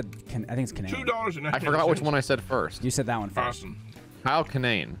 you said, I think it's Kanan. $2.99. I forgot which one I said first. You said that one first. Awesome. Kyle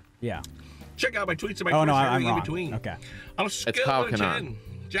Kanan. Yeah. Check out my tweets and my Oh, no, Twitter I'm in wrong. between. Okay. On a scale Kyle of 10, Kanan.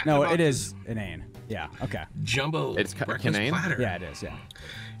 Jack No, in the it Box is inane. Yeah, okay. Jumbo It's breakfast Kanan? platter. Yeah, it is, yeah.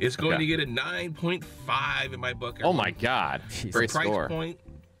 It's going Okay. to get a 9.5 in my book. Oh my God. Great price score. point.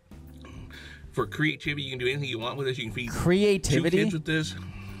 For creativity, you can do anything you want with this. You can feed Creativity? 2 kids with this.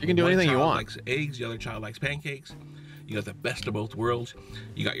 You can do One anything you child want. likes eggs, the other child likes pancakes. You got the best of both worlds.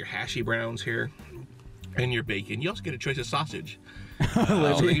 You got your hashy browns here and your bacon. You also get a choice of sausage. So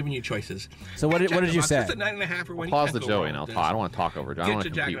they're giving you choices. So what did you say? Just a 9.5 for when you Pause can't the go Joey wrong and I'll with talk. I this. don't want to talk over Joey. I don't want to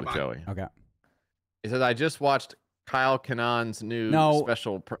Get your compete with Jack in Joey. Okay. He says, I just watched Kyle Kanan's new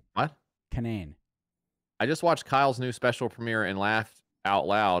special. What? Kanan. I just watched Kyle's new special premiere and laughed out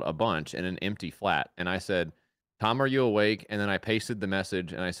loud a bunch in an empty flat. And I said, Tom, are you awake? And then I pasted the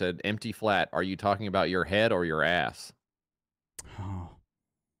message and I said, empty flat. Are you talking about your head or your ass? Oh.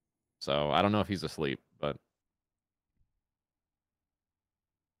 So I don't know if he's asleep, but.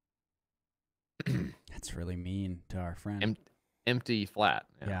 That's really mean to our friend. Empty flat.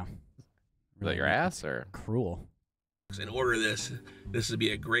 Yeah. Is that your ass or? Cruel. In order this would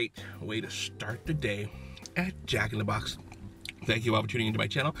be a great way to start the day at Jack in the Box. Thank you all for tuning into my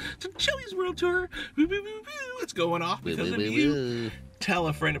channel. It's a Joey's World Tour. Woo, woo, woo, woo. It's going off because of you. Tell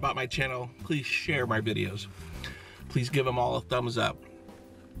a friend about my channel. Please share my videos. Please give them all a thumbs up.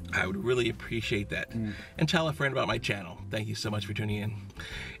 I would really appreciate that. And tell a friend about my channel. Thank you so much for tuning in.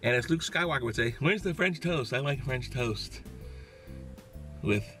 And as Luke Skywalker would say, where's the French toast? I like French toast.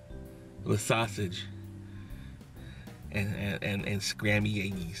 with sausage and scrammy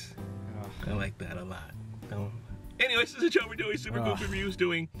Yankees. I like that a lot. Anyways, this is a show we're doing Super Goofy Reviews,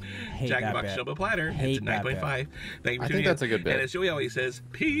 doing Jack in the Box Double Platter. It's a 9.5. Thank you for tuning in. I think that's a good bit. And as Joey always says,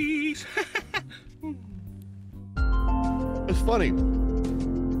 peace. It's funny.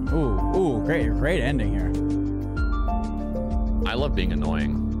 Ooh, great ending here. I love being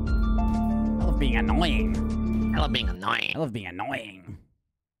annoying. I love being annoying. I love being annoying. I love being annoying.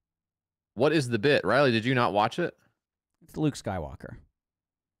 What is the bit? Riley, did you not watch it? It's Luke Skywalker.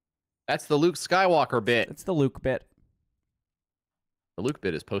 That's the Luke Skywalker bit. It's the Luke bit. The Luke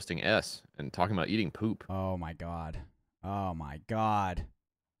bit is posting S and talking about eating poop. Oh my god. Oh my god.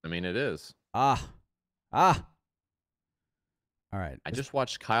 I mean, it is. Ah. All right. I just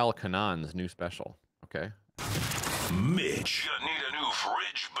watched Kyle Kanan's new special. Okay. Mitch, you need a new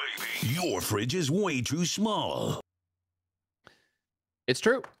fridge, baby. Your fridge is way too small. It's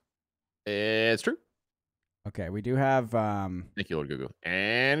true. It's true. Okay, we do have Thank you, Lord Google.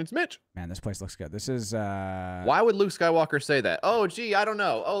 And it's Mitch. Man, this place looks good. This is Why would Luke Skywalker say that? Oh gee, I don't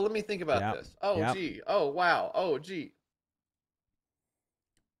know. Oh, let me think about this. Oh gee. Oh wow. Oh gee.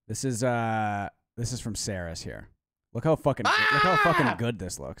 This is from Sarah's here. Look how fucking good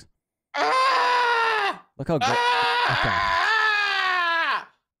this looks. Look how good. Okay.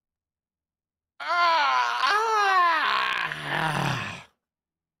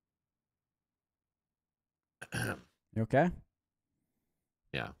 You okay?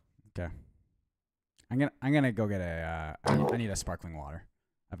 Yeah. Okay. I'm gonna go get a. I need a sparkling water.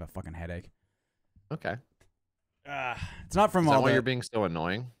 I have a fucking headache. Okay. It's not from Is that all why the. you're being so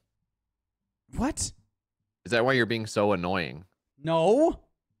annoying? What? Is that why you're being so annoying? No.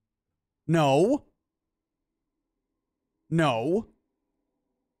 No. No.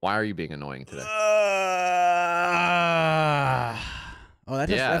 Why are you being annoying today? Oh,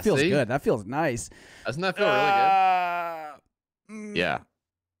 that feels good. That feels nice. Doesn't that feel really good? Yeah.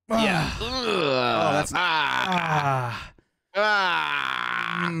 Yeah. Oh, that's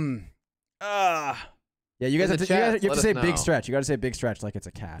Yeah, you guys have to say big stretch. You got to say big stretch like it's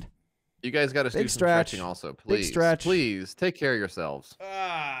a cat. You guys got to do some stretching also, please. Big stretch. Please take care of yourselves.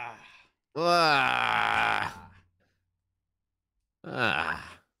 Yeah.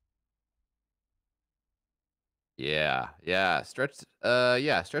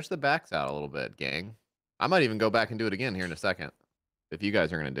 Stretch the backs out a little bit, gang. I might even go back and do it again here in a second. If you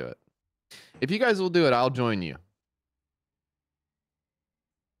guys are going to do it. If you guys will do it, I'll join you.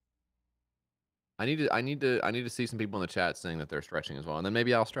 I need to see some people in the chat saying that they're stretching as well, and then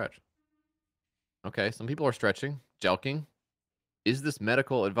maybe I'll stretch. Okay, some people are stretching, jelking. Is this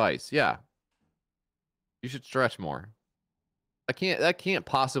medical advice? Yeah. You should stretch more. That can't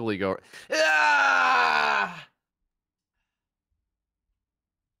possibly go.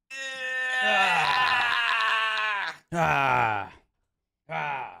 All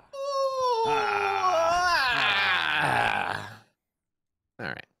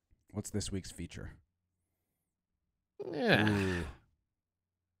right. What's this week's feature? Yeah. Ooh.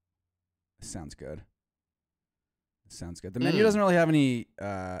 This sounds good. The menu doesn't really have any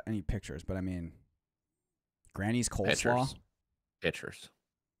pictures, but I mean, Granny's coleslaw. Pictures.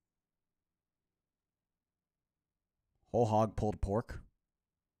 Whole hog pulled pork.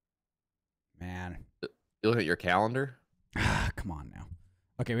 Man. You look at your calendar? Come on now.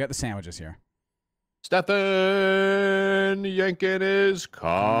 Okay, we got the sandwiches here. Stefan yanking his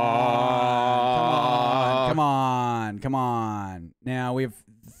car. Come on. Now we have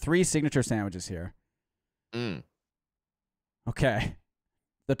 3 signature sandwiches here. Okay.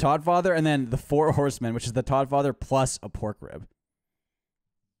 The Toddfather and then the 4 Horsemen, which is the Toddfather plus a pork rib.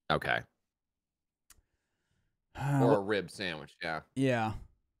 Okay. Or a rib sandwich, yeah. Yeah.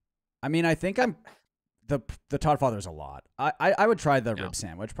 I mean, I think the Toddfather is a lot. I would try the rib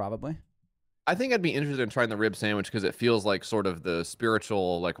sandwich probably. I think I'd be interested in trying the rib sandwich because it feels like sort of the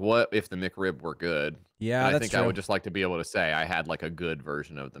spiritual, like, what if the McRib were good? Yeah, and that's I think true. I would just like to be able to say I had like a good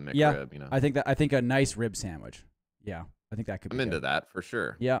version of the McRib. You know, I think a nice rib sandwich. Yeah, I think that could. I'm be into good. that for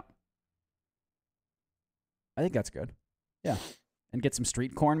sure. Yeah, I think that's good. Yeah, and get some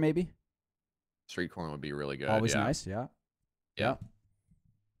street corn maybe. Street corn would be really good. Always nice. Yeah.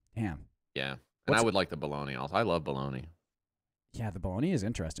 Damn. Yeah, and I would like the bologna also. I love bologna. Yeah, the bologna is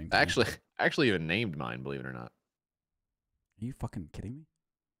interesting. I actually even named mine, believe it or not. Are you fucking kidding me?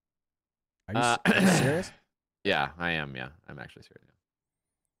 Are you serious? Yeah, I am. Yeah, I'm actually serious.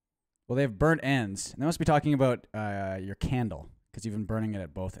 Well, they have burnt ends. They must be talking about your candle because you've been burning it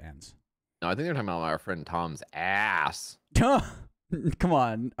at both ends. No, I think they're talking about our friend Tom's ass. Come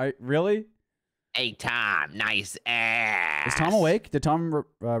on. Really? Hey, Tom, nice ass. Is Tom awake? Did Tom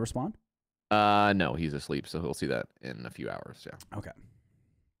respond? No, he's asleep, so he'll see that in a few hours. Yeah. Okay.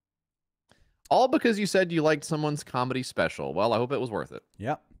 All because you said you liked someone's comedy special. Well, I hope it was worth it.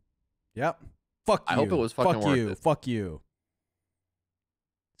 Yep. Yep. Fuck you. I hope it was fucking worth it. Fuck you.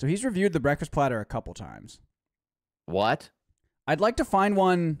 So he's reviewed the breakfast platter a couple times. What? I'd like to find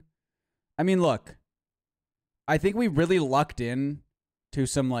one. I mean, look. I think we really lucked in to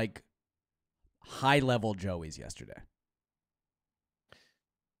some like high-level Joeys yesterday.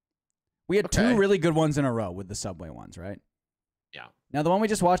 We had two really good ones in a row with the Subway ones, right? Yeah. Now, the one we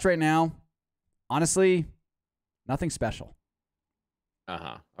just watched right now, honestly, nothing special.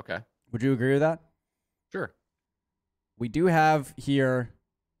 Uh-huh. Okay. Would you agree with that? Sure. We do have here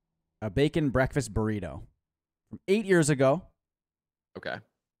a bacon breakfast burrito from 8 years ago. Okay.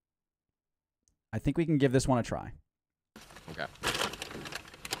 I think we can give this one a try. Okay.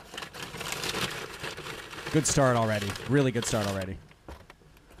 Good start already. Really good start already.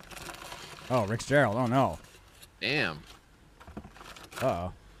 Oh, Rick Gerald. Oh, no. Damn.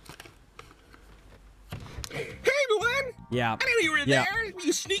 Uh-oh. Hey, everyone! Yeah. I knew you were there. Were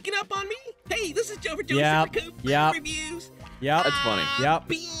you sneaking up on me? Hey, this is Joe for Joe's Reviews. Yep. That's funny. Yep.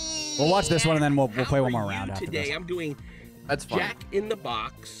 We'll watch this one and then we'll play one more round after Today this. I'm doing That's funny. Jack in the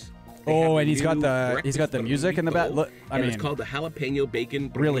Box. Oh, and he's got the music in the back. Look, I mean, it's called the jalapeno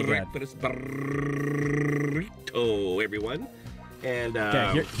bacon really good. breakfast burrito, everyone. And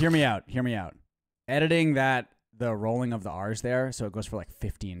okay, hear me out. Hear me out. Editing the rolling of the R's there, so it goes for like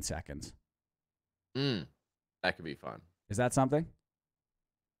 15 seconds. That could be fun. Is that something?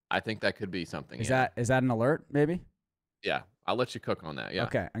 I think that could be something. Is that an alert? Maybe. Yeah, I'll let you cook on that. Yeah.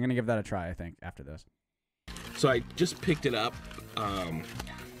 Okay, I'm gonna give that a try. I think after this. So I just picked it up.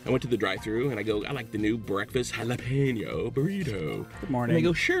 I went to the drive-thru and I go, I like the new breakfast jalapeno burrito. Good morning. And they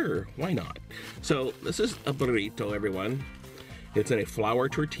go, sure, why not? So this is a burrito, everyone. It's in a flour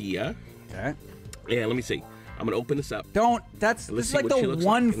tortilla. Okay. Yeah, let me see. I'm gonna open this up. This is like the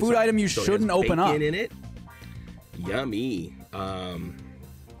one food item you shouldn't open up. Bacon in it. Yummy.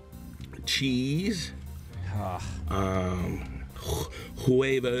 Cheese.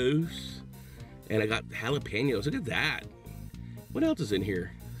 Huevos. And I got jalapenos. Look at that. What else is in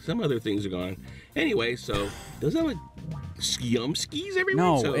here? Some other things are gone. Anyway, so does that look yum skis everywhere?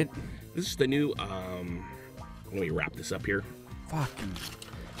 No, so this is the new let me wrap this up here. Fucking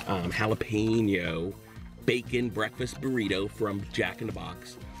jalapeno bacon breakfast burrito from Jack in the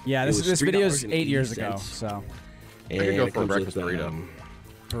Box. Yeah, this video is 8 years ago, so I could go for a breakfast burrito.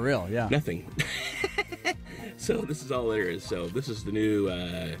 For real, yeah. Nothing. So this is all there is. So this is the new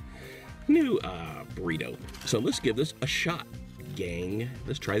burrito. So let's give this a shot, gang.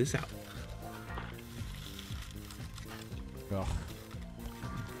 Let's try this out. Oh.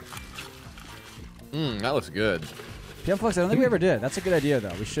 That looks good. PM Flux, I don't think we ever did. That's a good idea,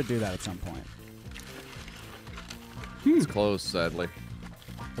 though. We should do that at some point. It's close, sadly.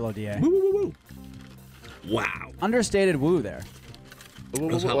 Hello, DA. Woo, woo, woo. Wow. Understated woo there. Ooh,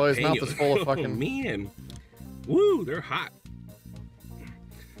 his mouth is full of fucking... Oh, man. Woo, they're hot.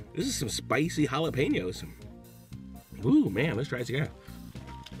 This is some spicy jalapenos. Ooh, man, let's try this again.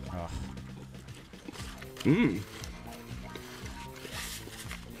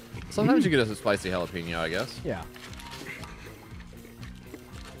 Sometimes you get a spicy jalapeno, I guess. Yeah.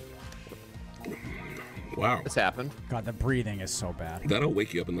 Wow. It's happened. God, the breathing is so bad. That'll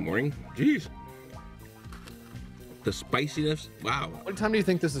wake you up in the morning. Jeez. The spiciness. Wow. What time do you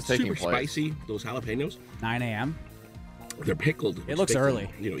think this is taking Super place? spicy. Those jalapenos. 9 a.m. They're pickled. It looks early.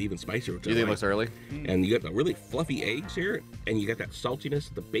 You know, even spicier. Do you think it looks early? And you got the really fluffy eggs here, and you got that saltiness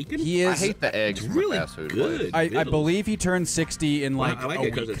of the bacon. I hate the eggs from really fast food good. place. I believe he turned 60 in like I like a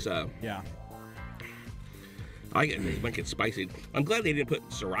it because week. it's yeah. I get it. Like it's spicy. I'm glad they didn't put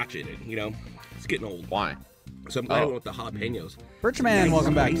sriracha in it. You know, it's getting old. Why? So I'm glad I went with the jalapenos. Birchman,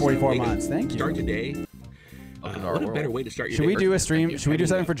 welcome back. 44 months. Thank you. Start today. What a better way to start your Should day. we do a stream? Should we do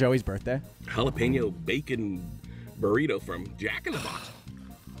something for Joey's birthday? Jalapeno bacon burrito from Jack in the Box.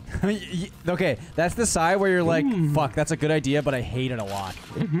 Okay, that's the sigh where you're like, fuck, that's a good idea, but I hate it a lot.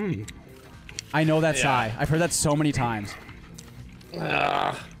 I know that sigh. I've heard that so many times.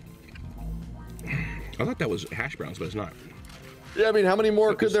 I thought that was hash browns, but it's not. Yeah, I mean, how many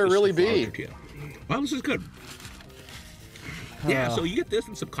more could there really be? Well, this is good. Yeah, so you get this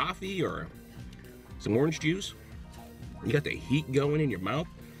and some coffee or some orange juice. You got the heat going in your mouth.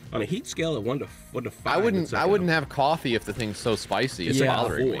 On a heat scale of 1 to 5, I wouldn't have coffee if the thing's so spicy. It's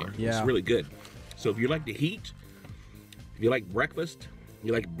bothering me. Yeah. It's really good. So if you like the heat, if you like breakfast,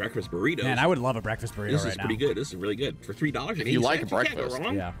 you like breakfast burritos. Man, I would love a breakfast burrito This right is now. pretty good. This is really good for $3. If you like breakfast, you can't go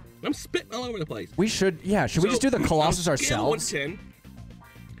wrong. Yeah. I'm spitting all over the place. We should, yeah. Should we just do the Colossus on a scale of 1 ourselves? to 10,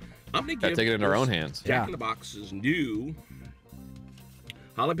 I'm gonna Gotta give take it in our this own hands. Jack in the Box's new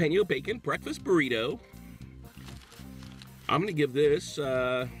jalapeno bacon breakfast burrito. I'm gonna give this,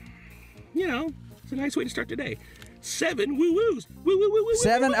 you know, it's a nice way to start the day. 7 woo-woos. Woo-woo-woo-woo.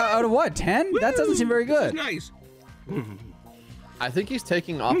 7 out of what? 10? That doesn't seem very good. This is nice. I think he's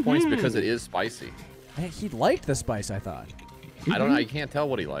taking off points because it is spicy. Hey, he liked the spice, I thought. I don't know. You can't tell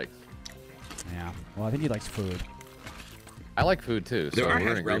what he likes. Yeah. Well, I think he likes food. I like food too, so There are we're in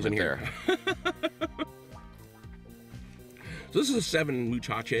hash browns in agreement here. there. So this is a 7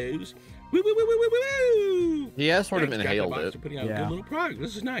 muchachos. Woo, woo, woo, woo, woo, woo. He has sort of Thanks, Jack in the inhaled Box, it. for putting out a good little product.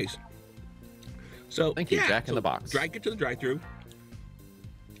 This is nice. So Thank you, yeah, Jack in the Box. Drag it to the drive-thru.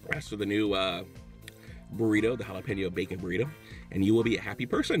 Ask for the new burrito, the jalapeno bacon burrito, and you will be a happy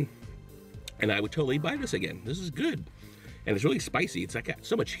person. And I would totally buy this again. This is good, and it's really spicy. It's like got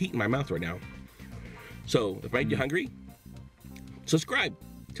so much heat in my mouth right now. So if I made you hungry, subscribe.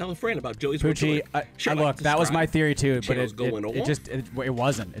 Tell a friend about Joey's World Poochie, Tour. look, that was my theory too, but it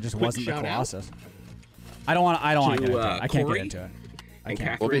wasn't. It just Quick wasn't the shout out Colossus. I don't want to get into it. I can't Corey get into it. I and can't.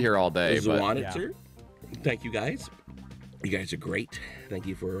 Catherine We'll be here all day, but Zwanitzer. Thank you guys. You guys are great. Thank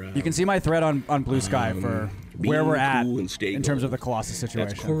you for. You can see my thread on Blue Sky for where we're at cool and stay in terms of gold. the Colossus situation.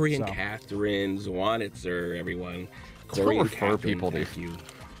 That's Corey and so. Catherine Zwanitzer, everyone. Don't Corey and refer Catherine, people to- thank you.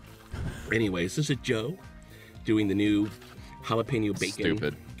 Anyways, this is Joe doing the new jalapeno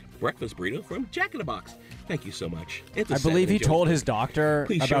bacon breakfast burrito from Jack in the Box. Thank you so much. It's a I believe he Saturday, told Joe's his doctor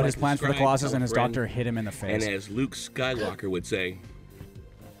Please share, about his like, plans for the subscribe, Colossus, tell and a his friend. doctor hit him in the face. And as Luke Skywalker would say,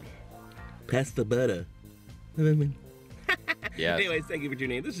 pass the butter. Yes. Anyways, thank you for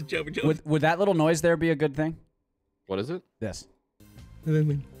tuning in. This is Joe for Joe. Would that little noise there be a good thing? What is it? This. Pass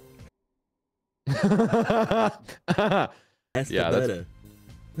Yeah, the that's-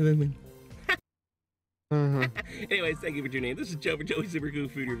 butter. Anyways, thank you for tuning in. This is Joe for Joey's Super Cool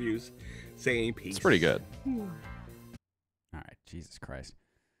Food Reviews. Saying peace. It's pretty good. All right, Jesus Christ.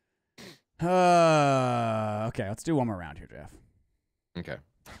 Okay, let's do one more round here, Jeff. Okay.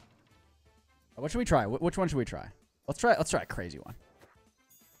 What should we try? Which one should we try? Let's try a crazy one.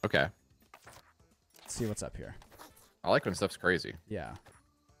 Okay. Let's see what's up here. I like when stuff's crazy. Yeah.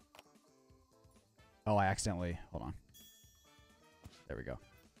 Oh, I accidentally. Hold on. There we go.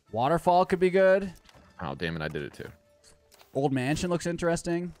 Waterfall could be good. Oh, damn it. I did it too. Old Mansion looks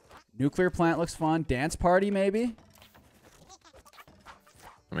interesting. Nuclear Plant looks fun. Dance Party, maybe?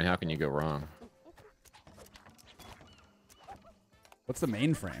 I mean, how can you go wrong? What's the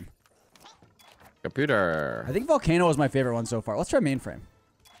mainframe? Computer. I think Volcano was my favorite one so far. Let's try mainframe.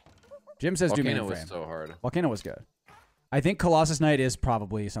 Jim says Volcano do mainframe. was so hard. Volcano was good. I think Colossus Night is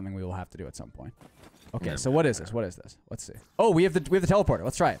probably something we will have to do at some point. Okay, so what is this? What is this? Let's see. Oh, we have the teleporter.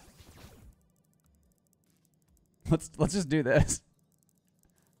 Let's try it. Let's just do this.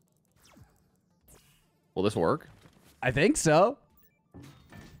 Will this work? I think so.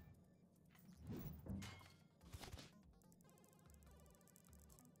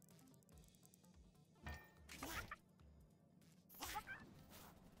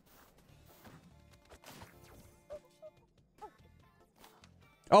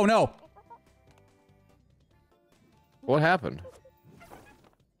 Oh no. What happened?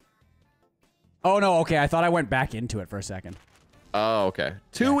 Oh no, okay. I thought I went back into it for a second. Oh, okay.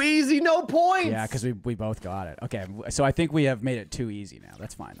 Too easy, no points. Yeah, because we both got it. Okay, so I think we have made it too easy now.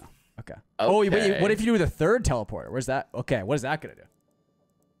 That's fine though. Okay. Oh, wait, what if you do the third teleporter? Where's that? Okay, what is that gonna do?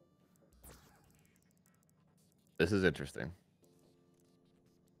 This is interesting.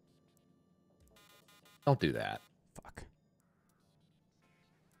 Don't do that. Fuck.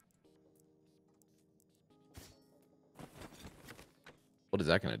 What is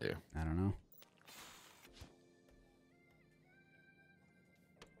that gonna do? I don't know.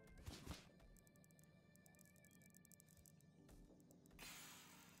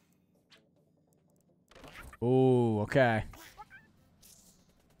 Ooh, okay.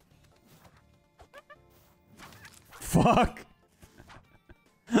 Fuck.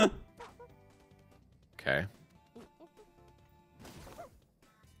 Okay.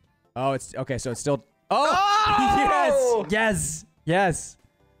 Oh, it's okay. So it's still. Oh! Yes! Yes! Yes!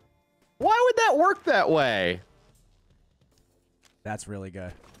 Why would that work that way? That's really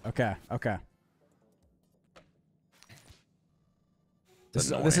good. Okay. Okay.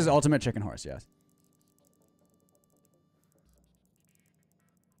 This is ultimate chicken horse. Yes.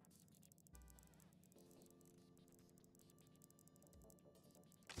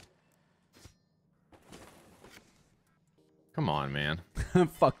 Come on, man.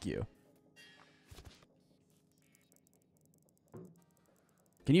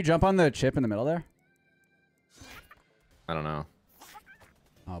 Can you jump on the chip in the middle there? I don't know.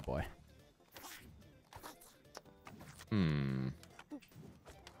 Oh boy. Hmm.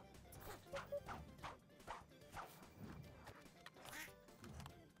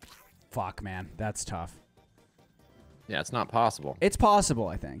 Fuck, man. That's tough. Yeah, it's not possible. It's possible,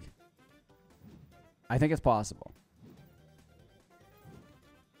 I think. I think it's possible.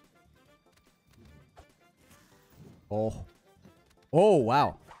 Oh. Oh,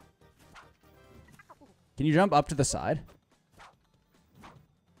 wow. Can you jump up to the side?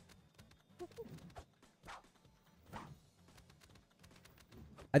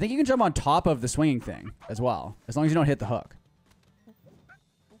 I think you can jump on top of the swinging thing as well, as long as you don't hit the hook.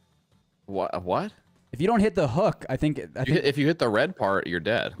 What? If you don't hit the hook, I think if you hit the red part, you're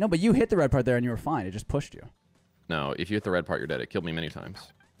dead. No, but you hit the red part there and you were fine. It just pushed you. No, if you hit the red part, you're dead. It killed me many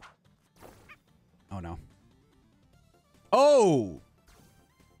times. Oh, no. Oh!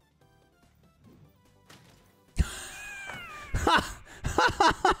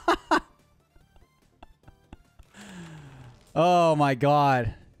 Oh, my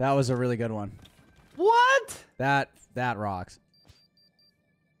God. That was a really good one. What? That rocks.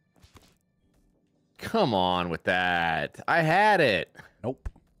 Come on with that. I had it. Nope.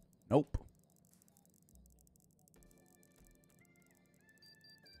 Nope.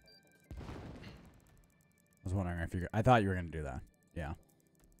 I was wondering if I thought you were going to do that. Yeah.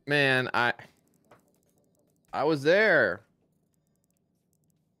 Man, I was there.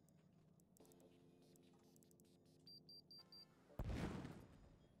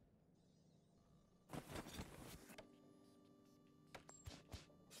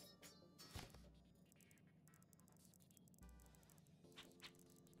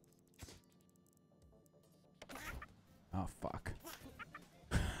 Oh, fuck.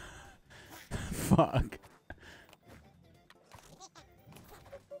 Fuck.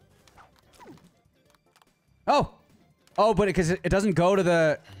 Oh! Oh, but because it doesn't go to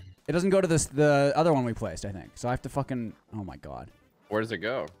the... It doesn't go to the other one we placed, I think. So I have to fucking... Oh, my God. Where does it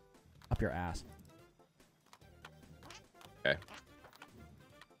go? Up your ass. Okay.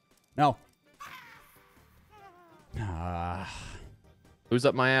 No. Who's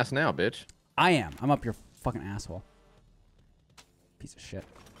up my ass now, bitch? I am. I'm up your fucking asshole. Piece of shit.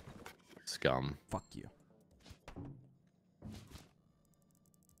 Scum. Fuck you.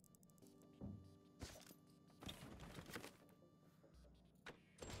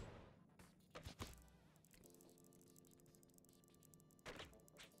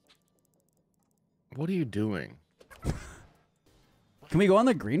 What are you doing? Can we go on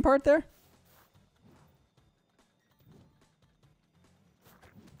the green part there?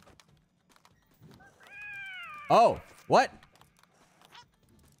 Oh, what?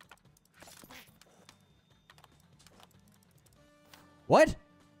 What?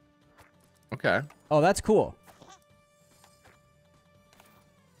 Okay. Oh, that's cool.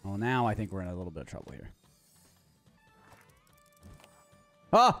 Well, now I think we're in a little bit of trouble here.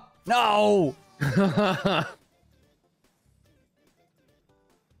 Oh, no!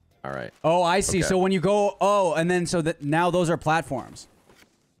 All right. Oh, I see. Okay. So when you go, oh, and then so that now those are platforms.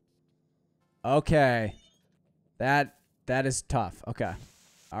 Okay. That is tough. Okay.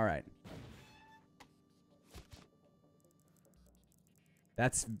 All right.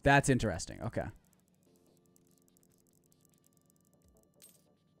 That's interesting. Okay.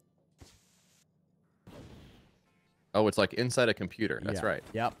 Oh, it's like inside a computer. That's Yeah. right.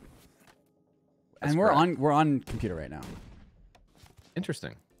 Yep. That's And we're correct. we're on computer right now.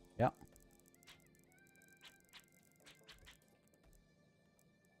 Interesting. Yep.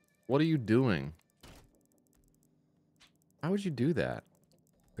 What are you doing? Why would you do that?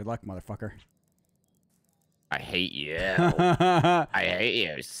 Good luck, motherfucker. I hate you. I hate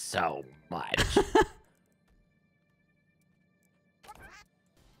you so much.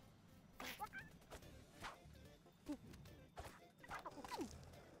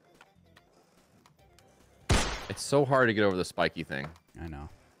 It's so hard to get over the spiky thing. I know.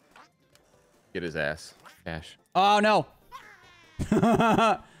 Get his ass. Cash. Oh no.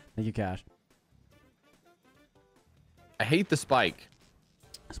 Thank you, Cash. I hate the spike.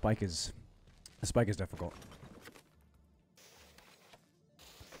 The spike is difficult.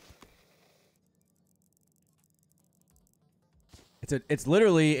 It's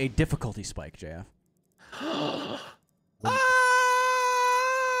literally a difficulty spike, JF.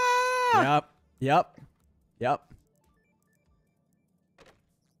 Yep.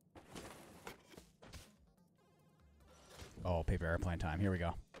 Oh, paper airplane time. Here we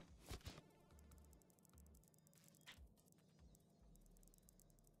go.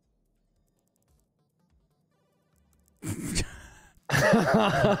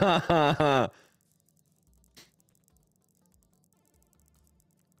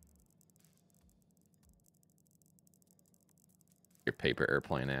 Your paper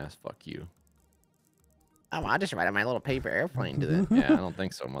airplane ass. Fuck you. Oh, I'll just ride on my little paper airplane to the... Yeah, I don't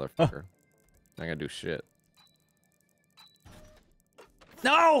think so, motherfucker. I gotta do shit.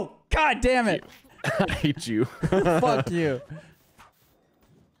 No! God damn it! I hate you. Fuck you.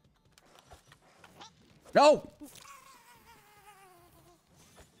 No!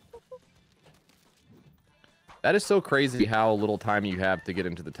 That is so crazy how little time you have to get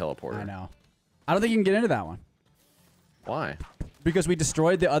into the teleporter. I know. I don't think you can get into that one. Why? Because we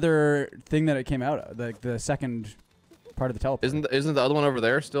destroyed the other thing that it came out of, the second part of the teleporter. Isn't the other one over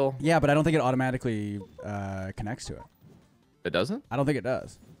there still? Yeah, but I don't think it automatically connects to it. It doesn't? I don't think it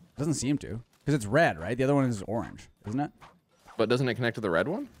does. It doesn't seem to. Because it's red, right? The other one is orange, isn't it? But doesn't it connect to the red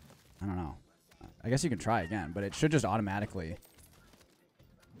one? I don't know. I guess you can try again, but it should just automatically...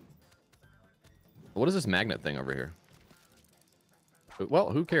 What is this magnet thing over here? Well,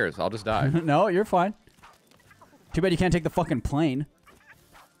 who cares? I'll just die. No, you're fine. Too bad you can't take the fucking plane.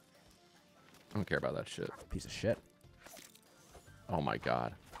 I don't care about that shit. Piece of shit. Oh my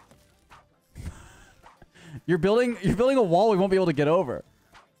god. You're building a wall we won't be able to get over.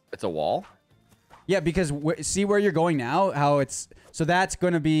 It's a wall? Yeah, because see where you're going now? How it's... So that's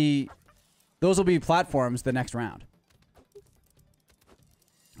going to be... Those will be platforms the next round.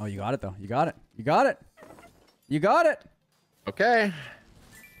 Oh, you got it, though. You got it. You got it. You got it. Okay.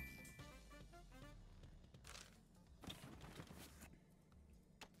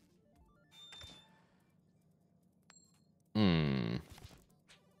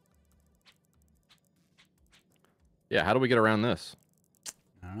 Yeah, how do we get around this?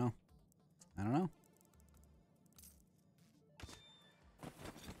 I don't know. I don't know.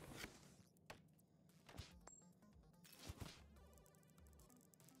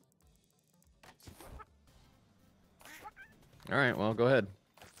 All right, well, go ahead.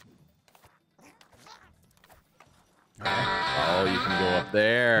 Oh, you can go up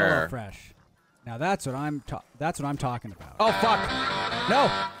there. HelloFresh. Now that's what I'm talking about. Oh fuck!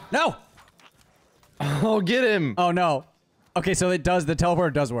 No! No! Oh, get him! Oh no! Okay, so it does. The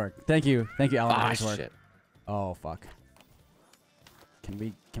teleporter does work. Thank you, Alan. Ah, It does work. shit. Oh fuck! Can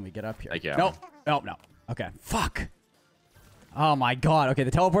we get up here? Thank you, No! Alan. No! No! Okay. Fuck! Oh my god! Okay,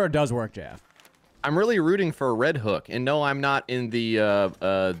 the teleporter does work, JF. I'm really rooting for Red Hook, and no, I'm not in the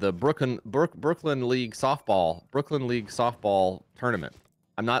Brooklyn League softball tournament.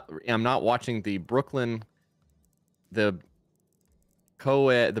 I'm not watching the Brooklyn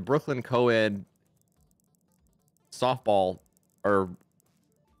co-ed softball or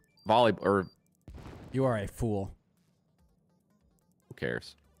volleyball or. You are a fool. Who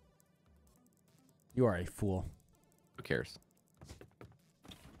cares? You are a fool. Who cares?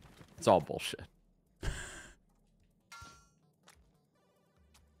 It's all bullshit.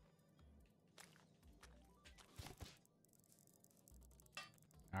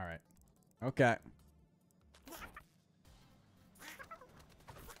 All right. Okay.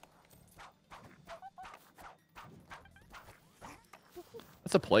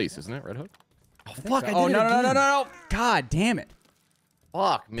 That's a place, isn't it, Red Hook? Oh, Fuck! So. Oh no! God damn it!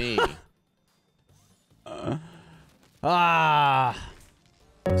 Fuck me.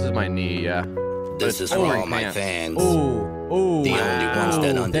 This is my knee, yeah. This is for all my fans. Ooh. The only ones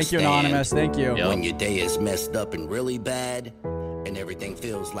that understand. Thank you, Anonymous. Thank you. When your day is messed up and really bad, and everything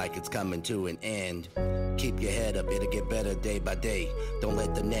feels like it's coming to an end, keep your head up, it'll get better day by day. Don't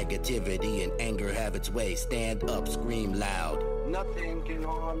let the negativity and anger have its way. Stand up, scream loud. Nothing can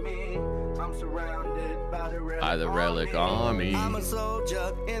harm me. I'm surrounded by the relic army. I'm a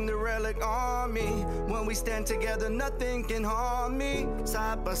soldier in the relic army. When we stand together, nothing can harm me.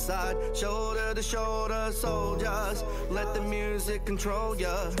 Side by side, shoulder to shoulder, soldiers. Let the music control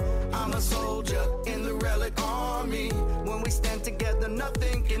ya. I'm a soldier in the relic army. When we stand together,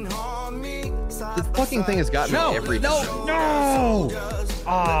 nothing can harm me. This fucking thing has gotten me every time. No!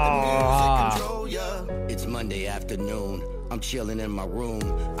 It's Monday afternoon. I'm chilling in my room.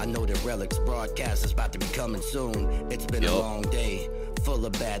 I know the Relic's broadcast is about to be coming soon. It's been a long day, full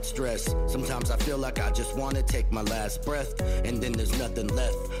of bad stress. Sometimes I feel like I just want to take my last breath, and then there's nothing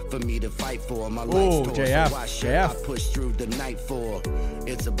left for me to fight for. My life's torn, so why should I push through the night for?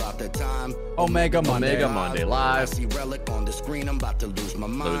 It's about that time. Omega Monday Live. Live. I see Relic on the screen. I'm about to lose my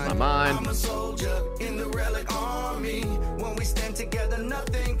mind. I'm a soldier in the Relic army. When we stand together,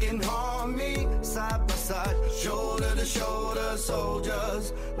 nothing can harm me. Side by side, shoulder to shoulder,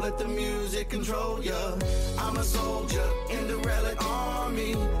 soldiers. Let the music control ya. I'm a soldier in the Relic army.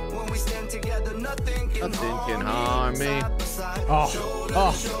 army. When we stand together, nothing can harm me.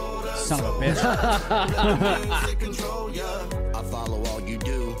 Oh, son of a bitch. I follow all you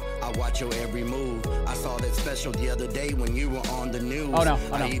do. I watch your every move. I saw that special the other day when you were on the news. Oh no,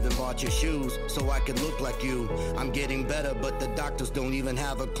 I even bought your shoes so I could look like you. I'm getting better, but the doctors don't even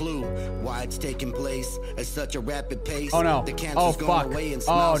have a clue why it's taking place at such a rapid pace. Oh no. The cancer's Oh gone fuck. away and Oh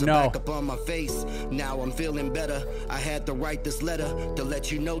smiles are no. back up on my face. Now I'm feeling better. I had to write this letter to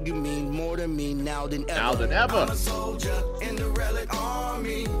let you know you mean more to me now than ever. Now than ever. I'm a soldier in the relic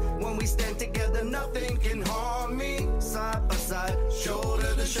army. When we stand together, nothing can harm me. Side by side,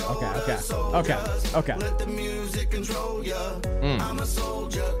 shoulder to shoulder. Okay. Let the music control ya. I'm a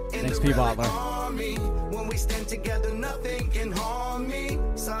soldier in Thanks, the relic P-Botler. army. When we stand together, nothing can harm me.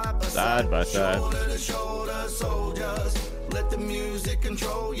 Side by Side by side. shoulder to shoulder, soldiers. Let the music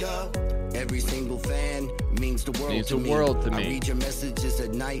control ya. Every single fan means the world to me. I read your messages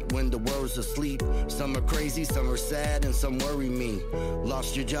at night when the world's asleep. Some are crazy, some are sad, and some worry me.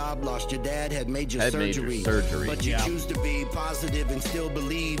 Lost your job, lost your dad, had major surgery. But you choose to be positive and still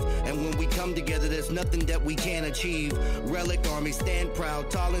believe. And when we come together, there's nothing that we can't achieve. Relic Army, stand proud,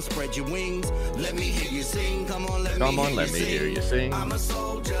 tall, and spread your wings. Let me hear you sing. Come on, let me hear you sing. I'm a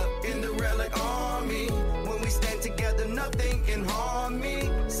soldier in the Relic Army. When we stand together, nothing can harm me.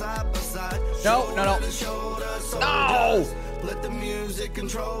 Side by side. No. Let the music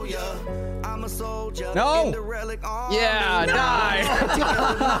control ya. I'm a soldier. No. In the Relic Army. Yeah, die.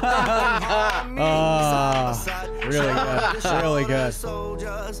 Really good. Really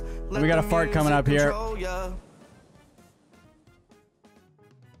good. We got a fart coming up here.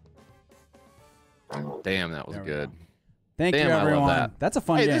 Damn, that was good. Thank you, everyone. That's a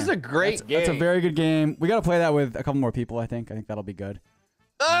fun game. This is a great game. That's a very good game. We got to play that with a couple more people, I think. I think that'll be good.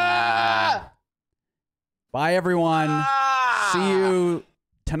 Bye, everyone. See you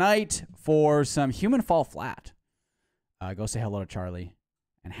tonight for some Human Fall Flat. Go say hello to Charlie.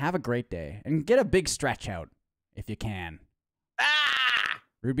 And have a great day. And get a big stretch out if you can.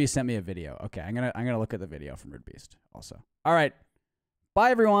 Rude Beast sent me a video. Okay, I'm gonna look at the video from Rude Beast also. All right.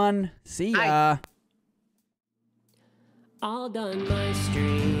 Bye, everyone. See ya. All done my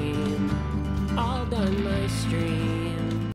stream. All done my stream.